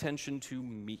drawing attention to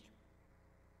me.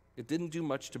 It didn't do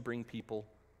much to bring people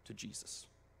to Jesus.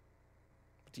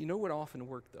 But do you know what often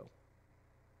worked, though?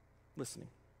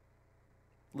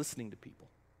 Listening to people.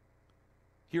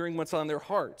 hearing what's on their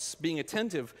hearts, being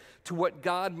attentive to what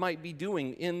God might be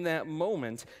doing in that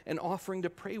moment, and offering to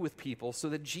pray with people so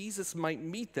that Jesus might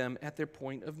meet them at their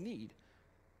point of need.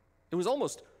 It was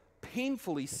almost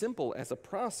painfully simple as a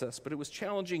process, but it was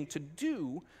challenging to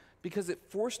do because it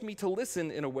forced me to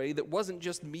listen in a way that wasn't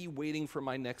just me waiting for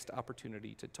my next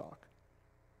opportunity to talk.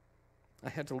 I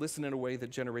had to listen in a way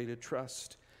that generated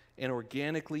trust and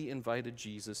organically invited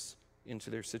Jesus into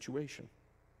their situation.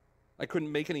 I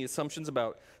couldn't make any assumptions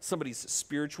about somebody's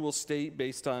spiritual state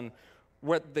based on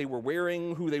what they were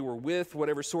wearing, who they were with,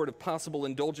 whatever sort of possible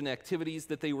indulgent activities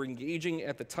that they were engaging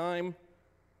at the time.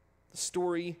 The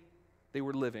story they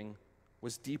were living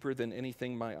was deeper than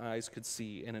anything my eyes could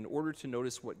see, and in order to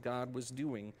notice what God was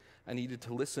doing, I needed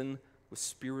to listen with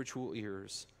spiritual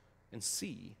ears and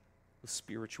see with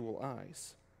spiritual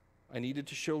eyes. I needed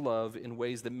to show love in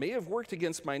ways that may have worked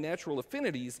against my natural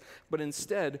affinities, but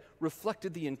instead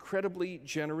reflected the incredibly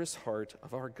generous heart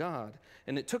of our God.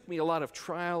 And it took me a lot of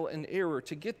trial and error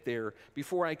to get there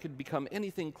before I could become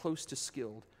anything close to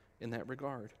skilled in that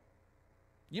regard.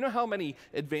 You know how many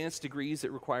advanced degrees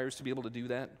it requires to be able to do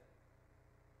that?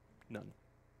 None.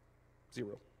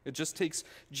 Zero. It just takes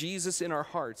Jesus in our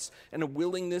hearts and a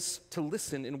willingness to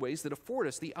listen in ways that afford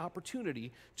us the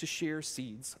opportunity to share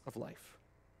seeds of life.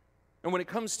 And when it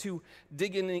comes to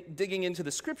digging into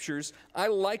the scriptures, I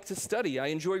like to study. I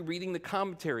enjoy reading the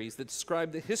commentaries that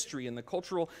describe the history and the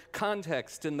cultural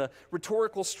context and the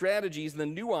rhetorical strategies and the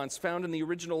nuance found in the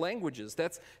original languages.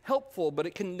 That's helpful, but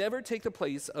it can never take the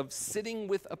place of sitting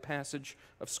with a passage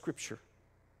of scripture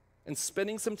and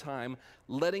spending some time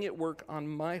letting it work on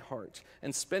my heart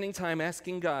and spending time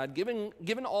asking God,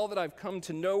 given all that I've come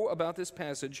to know about this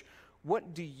passage,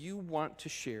 what do you want to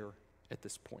share at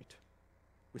this point?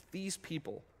 With these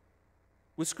people.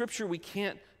 With Scripture, we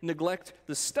can't neglect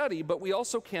the study, but we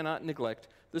also cannot neglect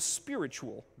the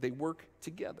spiritual. They work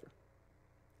together.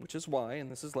 Which is why, and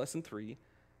this is lesson 3,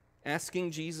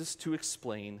 asking Jesus to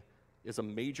explain is a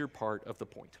major part of the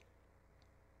point.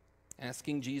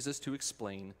 Asking Jesus to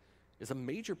explain is a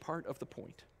major part of the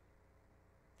point.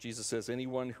 Jesus says,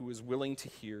 anyone who is willing to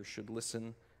hear should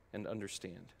listen and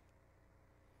understand.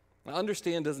 Now,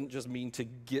 understand doesn't just mean to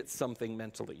get something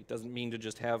mentally. It doesn't mean to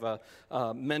just have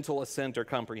a mental assent or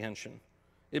comprehension.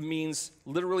 It means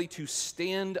literally to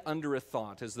stand under a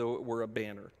thought as though it were a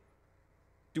banner.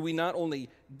 Do we not only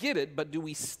get it, but do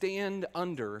we stand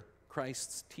under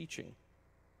Christ's teaching?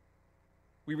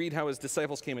 We read how his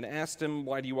disciples came and asked him,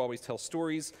 why do you always tell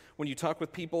stories when you talk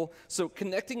with people? So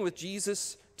connecting with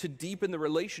Jesus to deepen the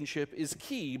relationship is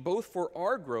key, both for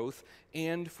our growth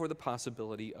and for the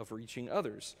possibility of reaching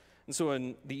others. And so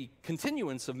in the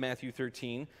continuance of Matthew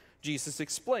 13, Jesus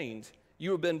explained,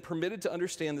 you have been permitted to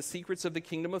understand the secrets of the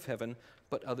kingdom of heaven,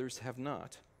 but others have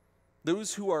not.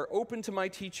 Those who are open to my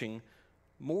teaching,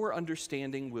 more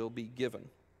understanding will be given,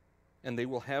 and they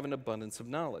will have an abundance of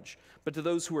knowledge. But to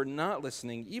those who are not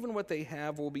listening, even what they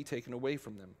have will be taken away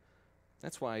from them.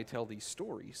 That's why I tell these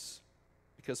stories,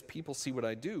 because people see what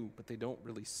I do, but they don't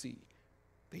really see.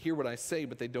 They hear what I say,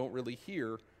 but they don't really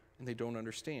hear, and they don't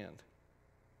understand.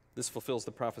 This fulfills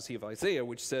the prophecy of Isaiah,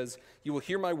 which says, you will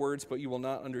hear my words, but you will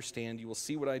not understand. You will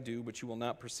see what I do, but you will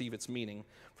not perceive its meaning.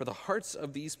 For the hearts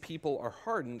of these people are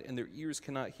hardened, and their ears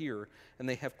cannot hear, and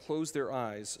they have closed their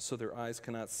eyes, so their eyes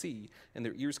cannot see, and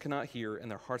their ears cannot hear, and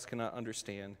their hearts cannot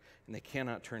understand, and they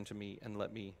cannot turn to me and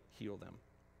let me heal them.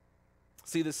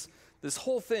 See, this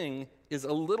whole thing is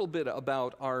a little bit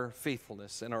about our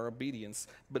faithfulness and our obedience,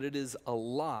 but it is a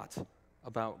lot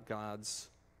about God's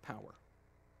power,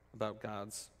 about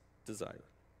God's desire.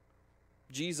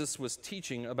 Jesus was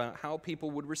teaching about how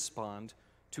people would respond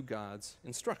to God's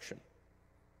instruction.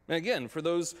 And again, for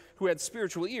those who had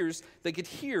spiritual ears, they could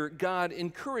hear God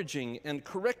encouraging and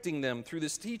correcting them through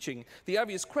this teaching. The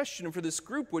obvious question for this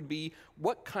group would be,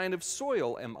 what kind of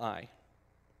soil am I?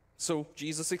 So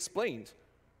Jesus explained.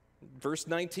 Verse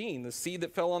 19, the seed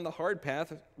that fell on the hard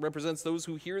path represents those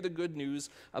who hear the good news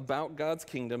about God's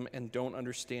kingdom and don't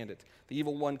understand it. The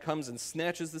evil one comes and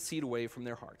snatches the seed away from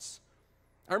their hearts.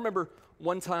 I remember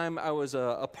one time I was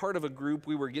a part of a group.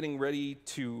 We were getting ready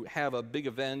to have a big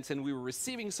event, and we were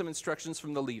receiving some instructions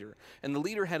from the leader. And the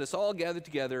leader had us all gathered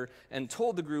together and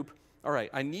told the group, all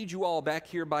right, I need you all back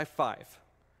here by 5.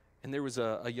 And there was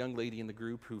a young lady in the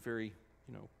group who very,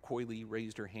 coyly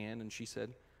raised her hand, and she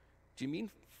said, do you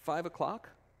mean 5 o'clock?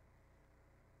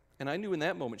 And I knew in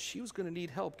that moment she was going to need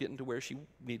help getting to where she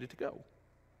needed to go.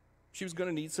 She was going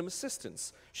to need some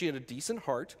assistance. She had a decent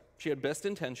heart, she had best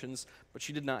intentions, but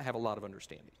she did not have a lot of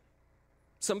understanding.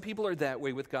 Some people are that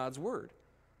way with God's word.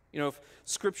 If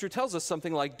Scripture tells us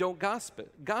something like, don't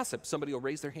gossip, somebody will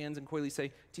raise their hands and coyly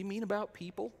say, do you mean about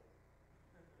people?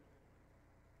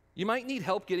 You might need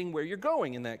help getting where you're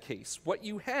going in that case. What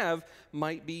you have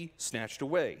might be snatched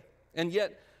away. And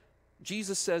yet,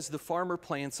 Jesus says the farmer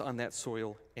plants on that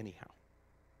soil anyhow.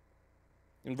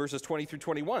 In verses 20 through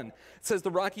 21, it says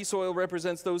the rocky soil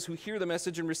represents those who hear the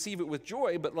message and receive it with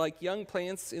joy, but like young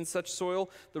plants in such soil,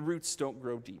 the roots don't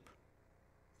grow deep.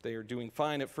 They are doing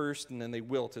fine at first, and then they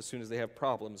wilt as soon as they have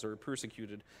problems or are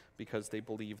persecuted because they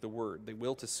believe the word. They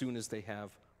wilt as soon as they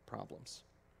have problems.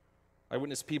 I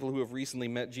witness people who have recently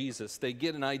met Jesus. They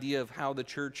get an idea of how the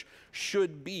church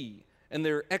should be, and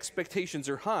their expectations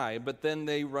are high, but then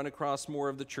they run across more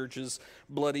of the church's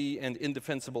bloody and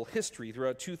indefensible history.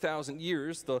 Throughout 2,000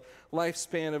 years, the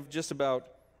lifespan of just about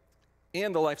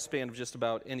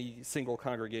any single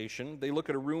congregation, they look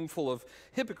at a room full of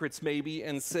hypocrites maybe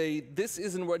and say, this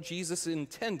isn't what Jesus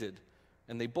intended,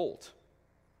 and they bolt.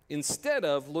 Instead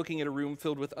of looking at a room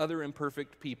filled with other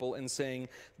imperfect people and saying,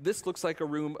 this looks like a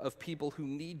room of people who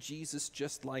need Jesus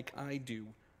just like I do.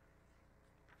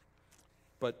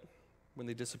 But when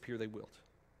they disappear, they wilt.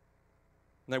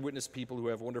 And I witness people who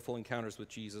have wonderful encounters with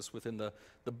Jesus within the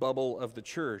bubble of the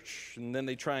church, and then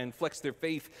they try and flex their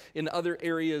faith in other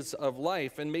areas of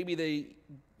life, and maybe they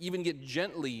even get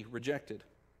gently rejected.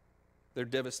 They're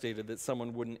devastated that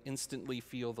someone wouldn't instantly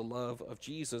feel the love of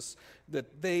Jesus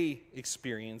that they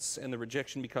experience, and the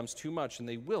rejection becomes too much, and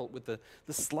they wilt with the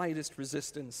slightest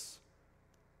resistance.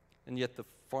 And yet the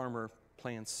farmer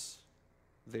plants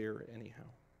there anyhow.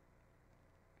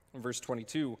 In verse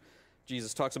 22,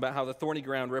 Jesus talks about how the thorny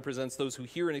ground represents those who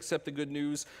hear and accept the good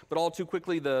news, but all too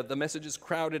quickly the message is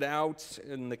crowded out,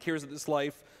 and the cares of this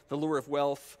life, the lure of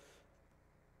wealth,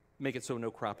 make it so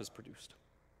no crop is produced.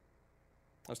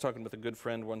 I was talking with a good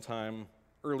friend one time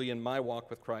early in my walk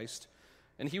with Christ,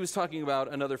 and he was talking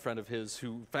about another friend of his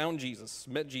who found Jesus,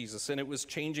 met Jesus, and it was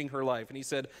changing her life. And he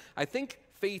said, I think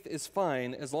faith is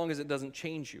fine as long as it doesn't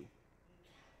change you.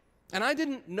 And I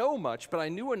didn't know much, but I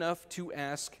knew enough to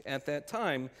ask at that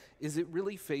time, is it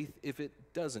really faith if it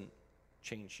doesn't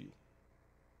change you?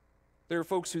 There are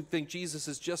folks who think Jesus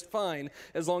is just fine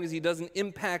as long as he doesn't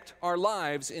impact our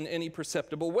lives in any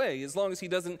perceptible way, as long as he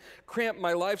doesn't cramp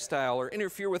my lifestyle or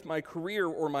interfere with my career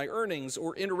or my earnings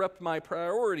or interrupt my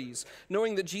priorities.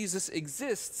 Knowing that Jesus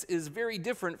exists is very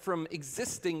different from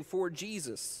existing for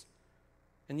Jesus.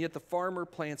 And yet the farmer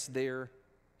plants there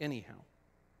anyhow.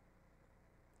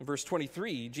 In verse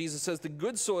 23, Jesus says the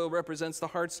good soil represents the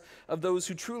hearts of those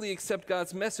who truly accept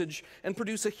God's message and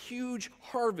produce a huge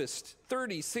harvest,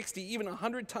 30, 60, even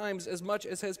 100 times as much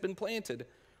as has been planted.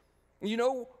 You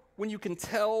know when you can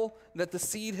tell that the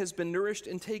seed has been nourished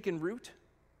and taken root?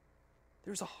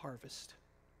 There's a harvest.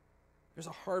 There's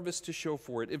a harvest to show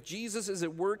for it. If Jesus is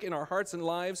at work in our hearts and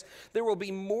lives, there will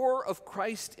be more of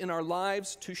Christ in our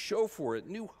lives to show for it.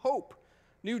 New hope,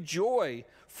 new joy,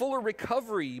 fuller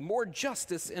recovery, more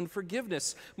justice and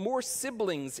forgiveness, more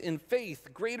siblings in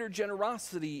faith, greater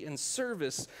generosity and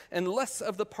service, and less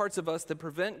of the parts of us that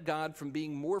prevent God from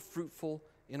being more fruitful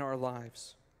in our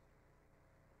lives.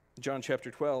 In John chapter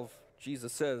 12,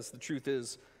 Jesus says, the truth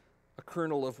is, a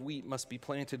kernel of wheat must be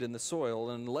planted in the soil,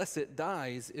 and unless it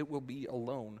dies, it will be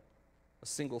alone, a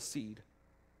single seed.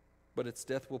 But its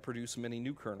death will produce many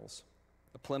new kernels,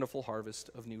 a plentiful harvest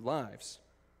of new lives.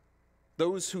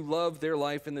 Those who love their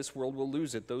life in this world will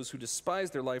lose it. Those who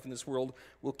despise their life in this world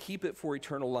will keep it for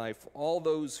eternal life. All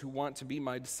those who want to be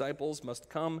my disciples must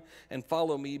come and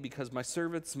follow me, because my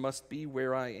servants must be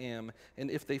where I am. And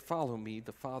if they follow me,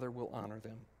 the Father will honor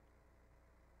them.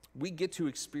 We get to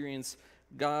experience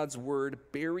God's word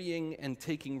burying and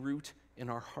taking root in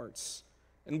our hearts.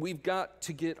 And we've got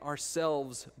to get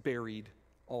ourselves buried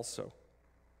also.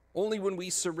 Only when we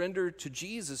surrender to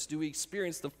Jesus do we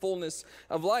experience the fullness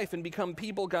of life and become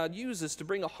people God uses to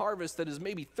bring a harvest that is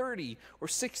maybe 30 or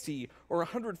 60 or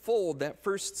 100-fold that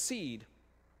first seed.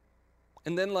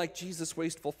 And then, like Jesus'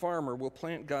 wasteful farmer, we'll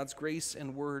plant God's grace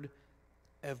and word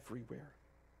everywhere.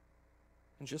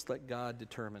 And just let God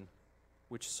determine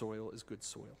which soil is good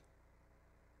soil.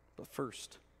 But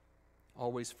first,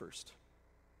 always first,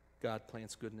 God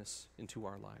plants goodness into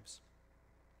our lives.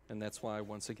 And that's why,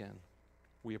 once again,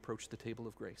 we approach the table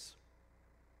of grace.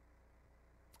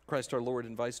 Christ our Lord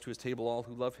invites to his table all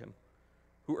who love him,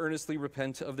 who earnestly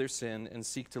repent of their sin and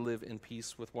seek to live in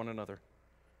peace with one another.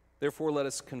 Therefore, let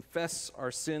us confess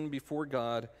our sin before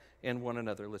God and one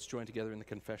another. Let's join together in the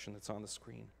confession that's on the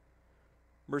screen.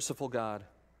 Merciful God,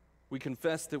 we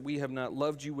confess that we have not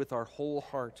loved you with our whole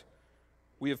heart.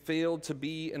 We have failed to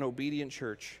be an obedient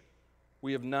church.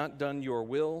 We have not done your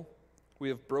will. We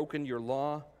have broken your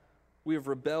law. We have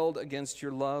rebelled against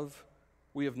your love.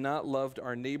 We have not loved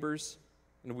our neighbors,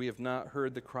 and we have not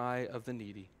heard the cry of the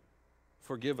needy.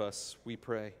 Forgive us, we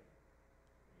pray.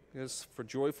 us for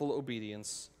joyful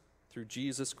obedience through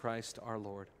Jesus Christ our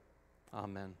Lord.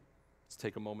 Amen. Let's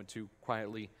take a moment to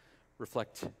quietly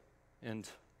reflect and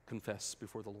confess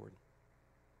before the Lord.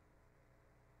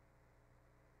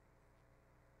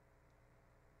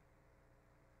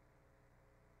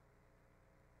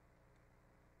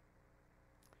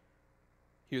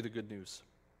 Hear the good news.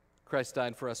 Christ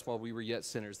died for us while we were yet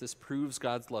sinners. This proves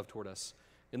God's love toward us.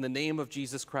 In the name of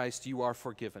Jesus Christ, you are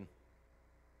forgiven.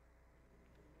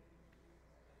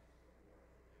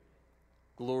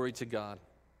 Glory to God.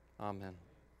 Amen.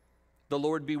 The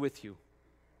Lord be with you.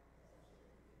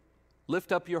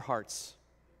 Lift up your hearts.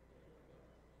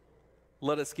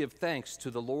 Let us give thanks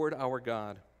to the Lord our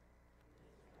God.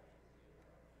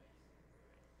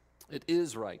 It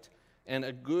is right and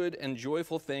a good and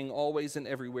joyful thing always and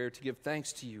everywhere to give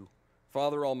thanks to you,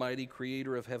 Father Almighty,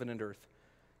 creator of heaven and earth.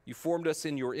 You formed us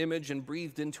in your image and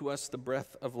breathed into us the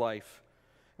breath of life.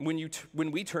 And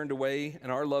when we turned away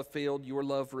and our love failed, your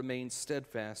love remained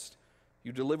steadfast.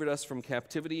 You delivered us from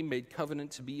captivity, made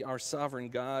covenant to be our sovereign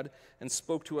God, and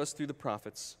spoke to us through the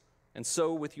prophets. And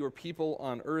so, with your people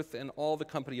on earth and all the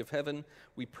company of heaven,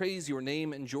 we praise your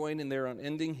name and join in their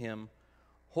unending hymn,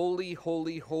 Holy,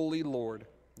 holy, holy Lord,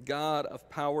 God of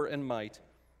power and might.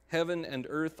 Heaven and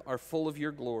earth are full of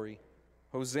your glory.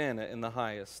 Hosanna in the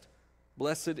highest.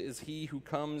 Blessed is he who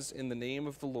comes in the name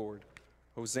of the Lord.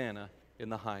 Hosanna in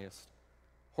the highest.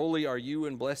 Holy are you,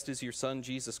 and blessed is your Son,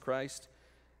 Jesus Christ.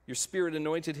 Your Spirit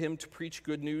anointed him to preach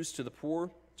good news to the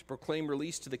poor, to proclaim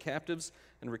release to the captives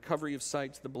and recovery of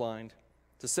sight to the blind,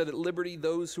 to set at liberty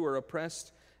those who are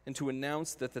oppressed, and to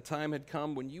announce that the time had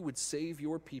come when you would save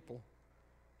your people.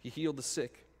 He healed the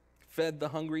sick, fed the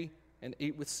hungry, and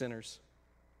ate with sinners.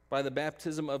 By the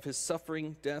baptism of his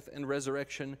suffering, death, and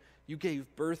resurrection, you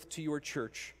gave birth to your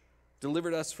church,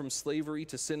 delivered us from slavery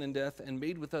to sin and death, and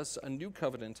made with us a new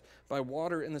covenant by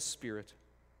water and the Spirit.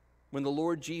 When the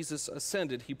Lord Jesus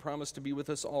ascended, he promised to be with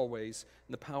us always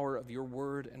in the power of your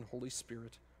word and Holy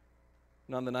Spirit.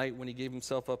 And on the night when he gave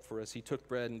himself up for us, he took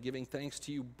bread and, giving thanks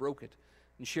to you, broke it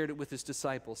and shared it with his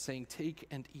disciples, saying, "Take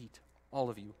and eat, all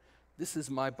of you. This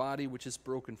is my body which is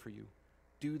broken for you.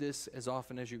 Do this as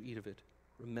often as you eat of it,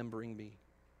 remembering me."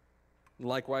 And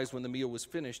likewise, when the meal was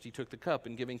finished, he took the cup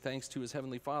and, giving thanks to his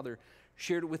heavenly Father,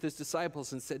 shared it with his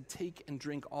disciples and said, "Take and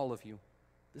drink, all of you.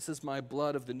 This is my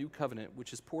blood of the new covenant,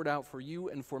 which is poured out for you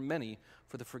and for many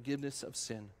for the forgiveness of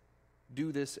sin.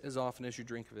 Do this as often as you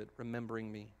drink of it,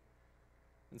 remembering me."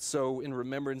 And so, in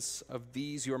remembrance of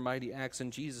these your mighty acts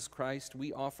in Jesus Christ,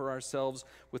 we offer ourselves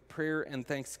with prayer and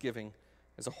thanksgiving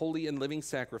as a holy and living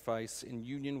sacrifice in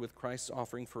union with Christ's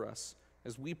offering for us,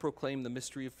 as we proclaim the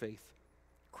mystery of faith.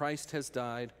 Christ has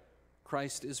died,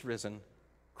 Christ is risen,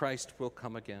 Christ will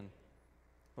come again.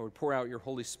 Lord, pour out your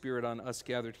Holy Spirit on us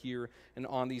gathered here and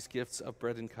on these gifts of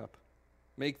bread and cup.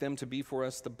 Make them to be for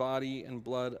us the body and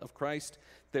blood of Christ,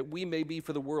 that we may be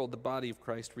for the world the body of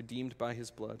Christ, redeemed by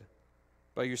his blood.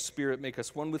 By your Spirit, make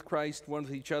us one with Christ, one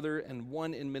with each other, and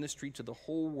one in ministry to the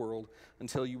whole world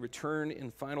until you return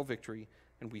in final victory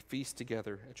and we feast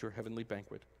together at your heavenly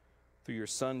banquet. Through your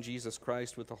Son, Jesus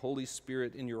Christ, with the Holy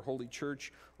Spirit in your holy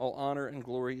church, all honor and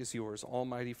glory is yours,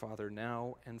 Almighty Father,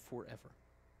 now and forever.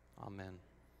 Amen.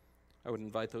 I would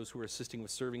invite those who are assisting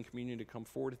with serving communion to come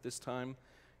forward at this time.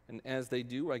 And as they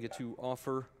do, I get to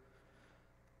offer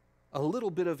a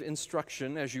little bit of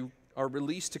instruction as you are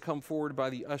released to come forward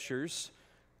by the ushers.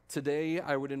 Today,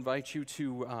 I would invite you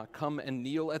to come and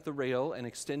kneel at the rail and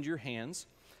extend your hands.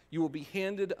 You will be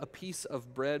handed a piece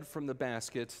of bread from the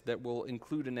basket that will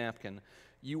include a napkin.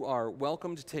 You are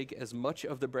welcome to take as much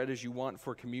of the bread as you want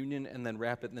for communion and then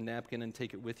wrap it in the napkin and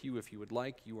take it with you if you would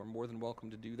like. You are more than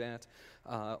welcome to do that.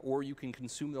 Or you can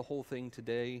consume the whole thing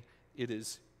today. It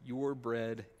is your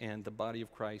bread and the body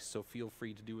of Christ, so feel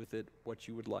free to do with it what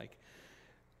you would like.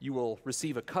 You will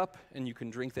receive a cup, and you can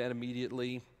drink that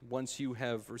immediately. Once you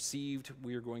have received,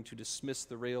 we are going to dismiss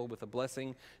the rail with a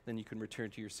blessing. Then you can return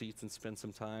to your seats and spend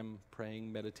some time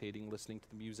praying, meditating, listening to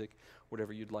the music,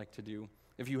 whatever you'd like to do.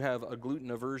 If you have a gluten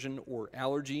aversion or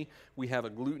allergy, we have a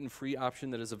gluten-free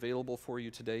option that is available for you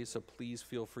today, so please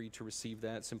feel free to receive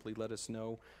that. Simply let us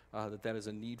know that that is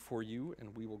a need for you,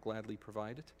 and we will gladly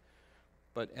provide it.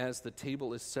 But as the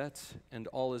table is set and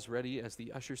all is ready, as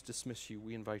the ushers dismiss you,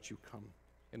 we invite you come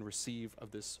and receive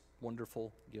of this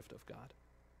wonderful gift of God.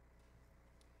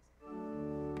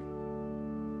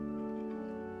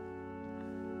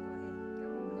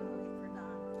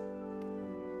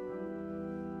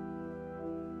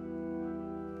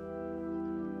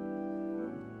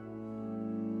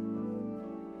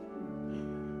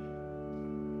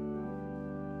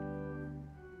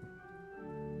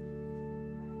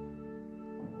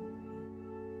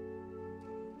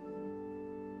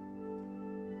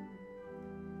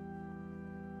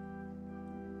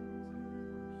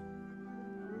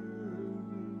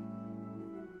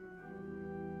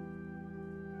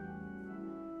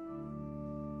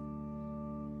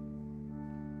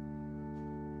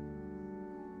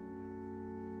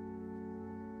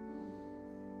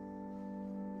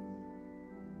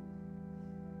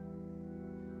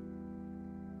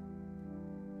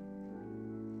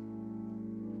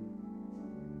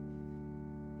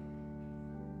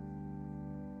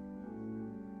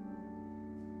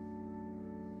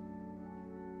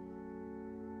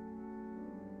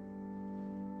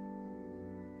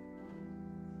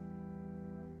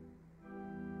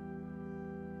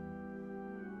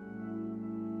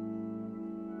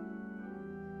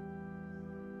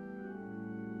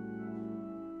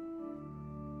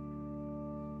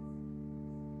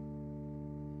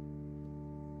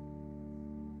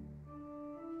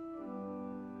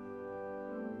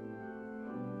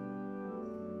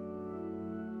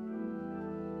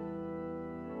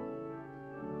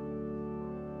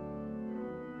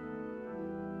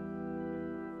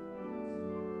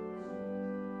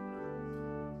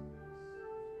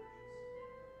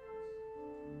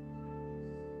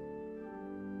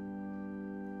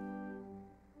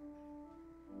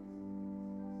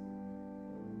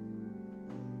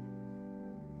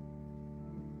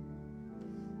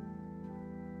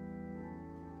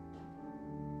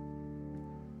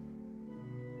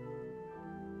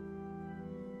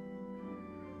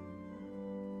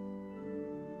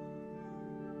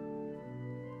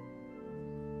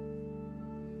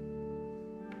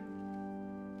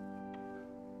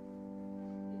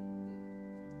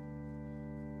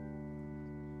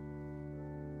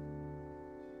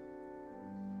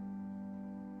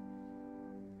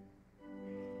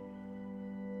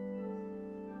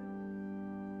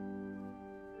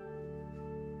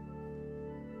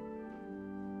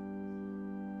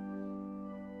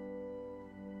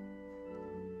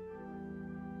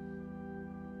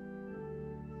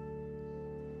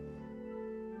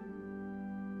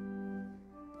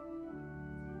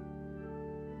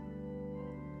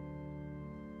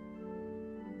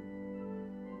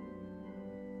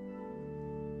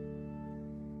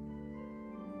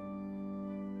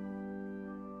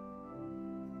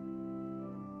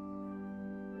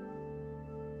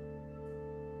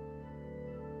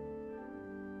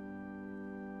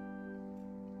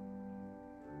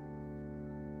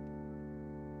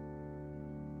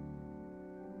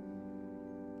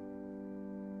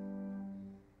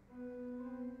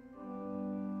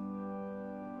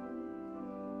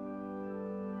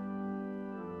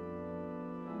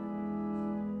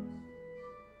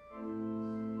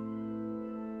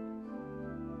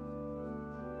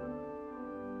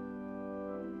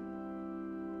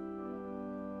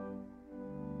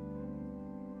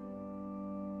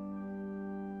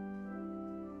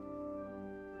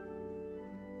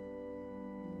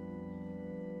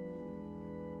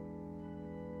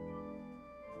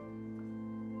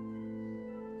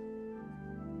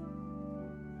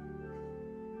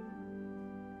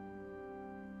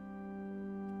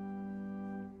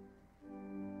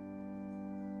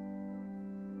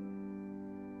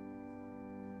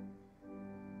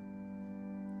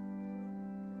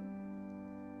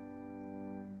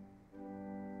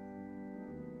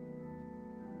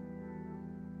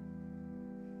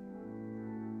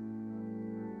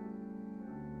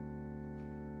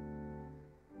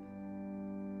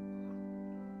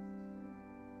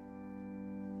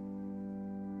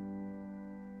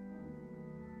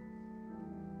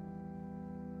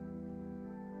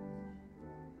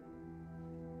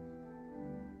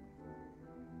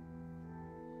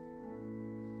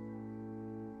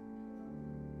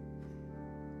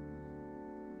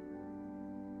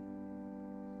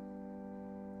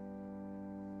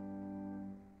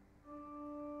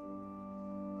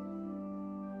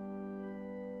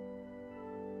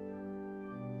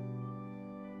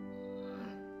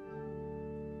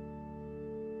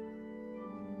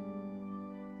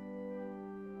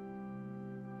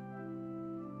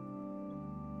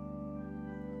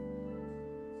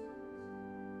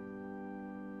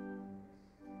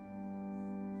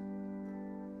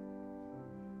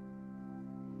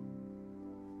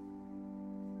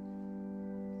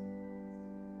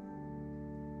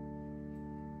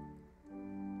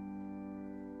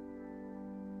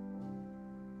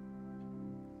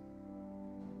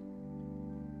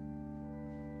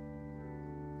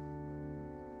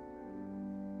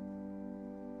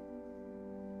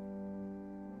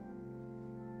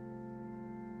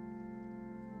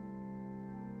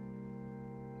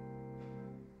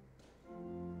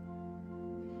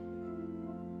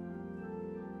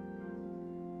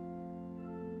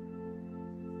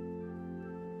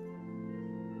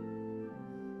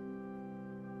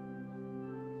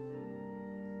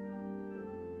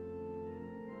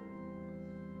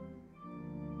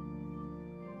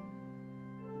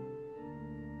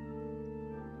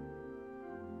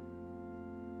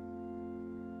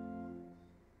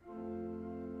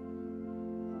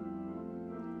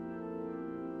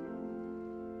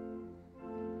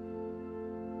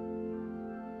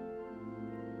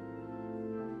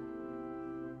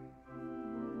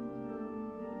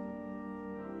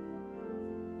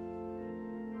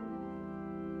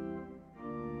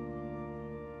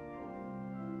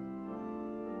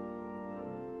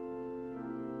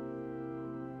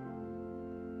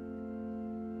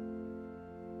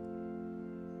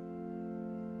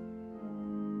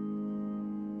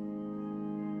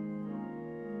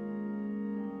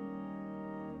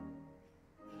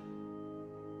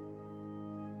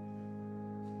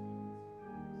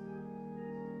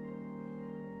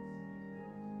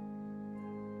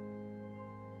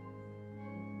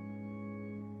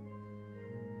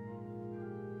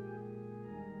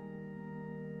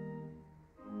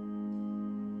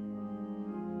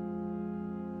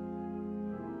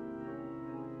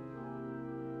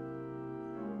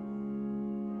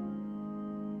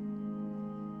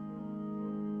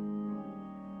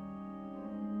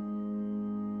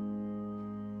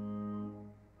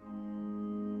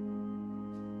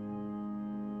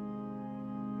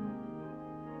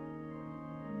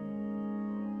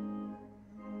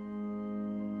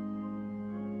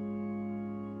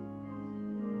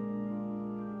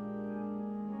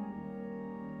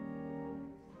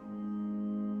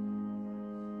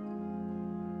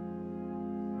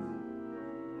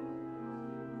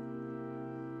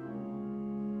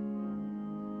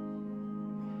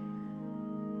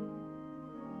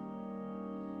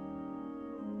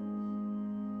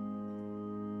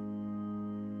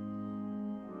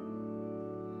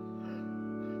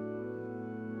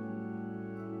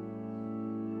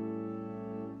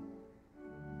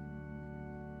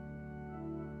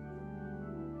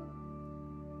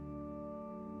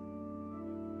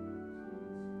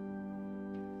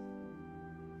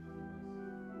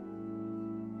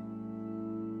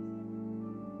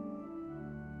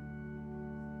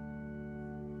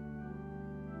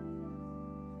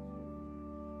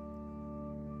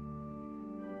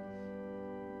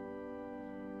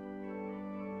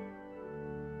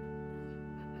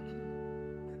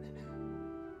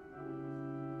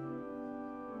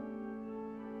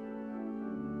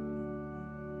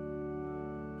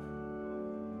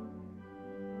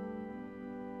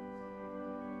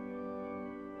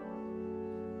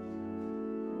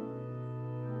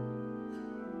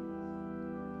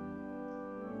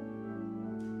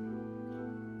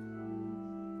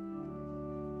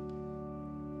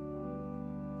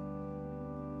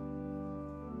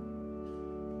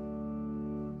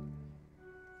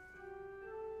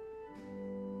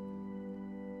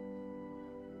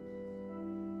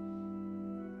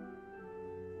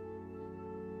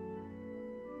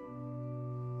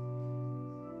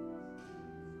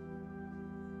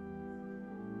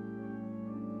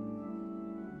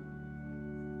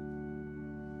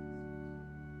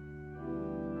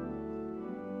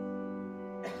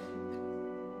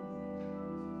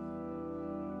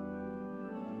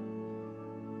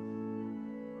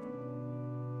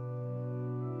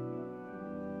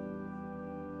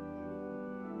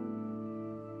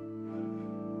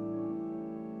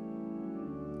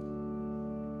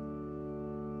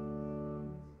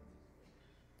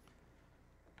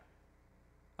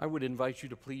 I would invite you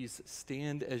to please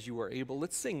stand as you are able.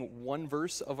 Let's sing one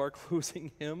verse of our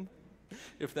closing hymn,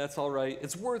 if that's all right.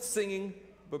 It's worth singing,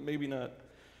 but maybe not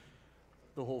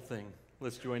the whole thing.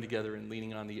 Let's join together in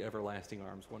leaning on the everlasting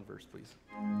arms. One verse, please.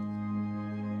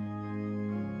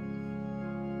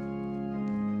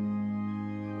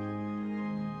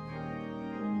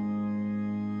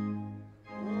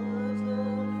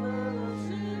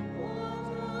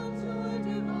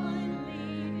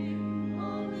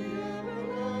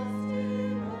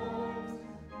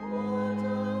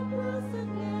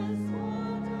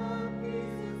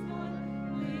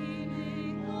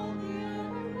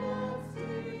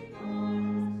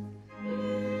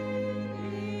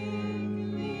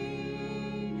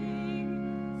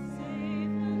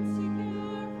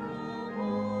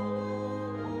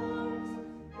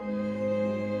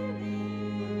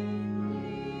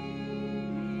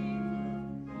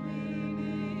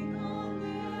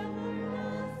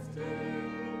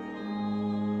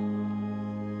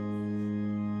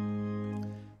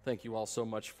 Thank you all so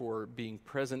much for being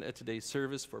present at today's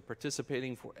service, for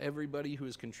participating, for everybody who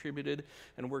has contributed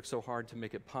and worked so hard to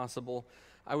make it possible.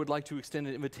 I would like to extend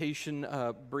an invitation.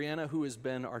 Brianna, who has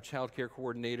been our child care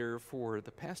coordinator for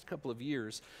the past couple of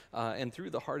years and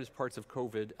through the hardest parts of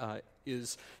COVID,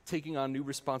 is taking on new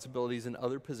responsibilities in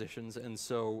other positions, and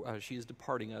so she is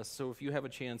departing us. So if you have a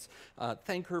chance,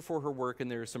 thank her for her work,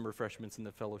 and there are some refreshments in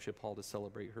the fellowship hall to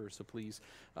celebrate her, so please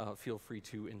feel free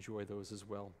to enjoy those as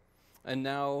well. And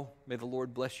now, may the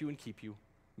Lord bless you and keep you.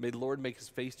 May the Lord make his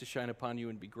face to shine upon you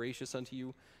and be gracious unto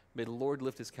you. May the Lord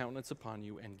lift his countenance upon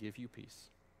you and give you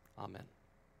peace. Amen.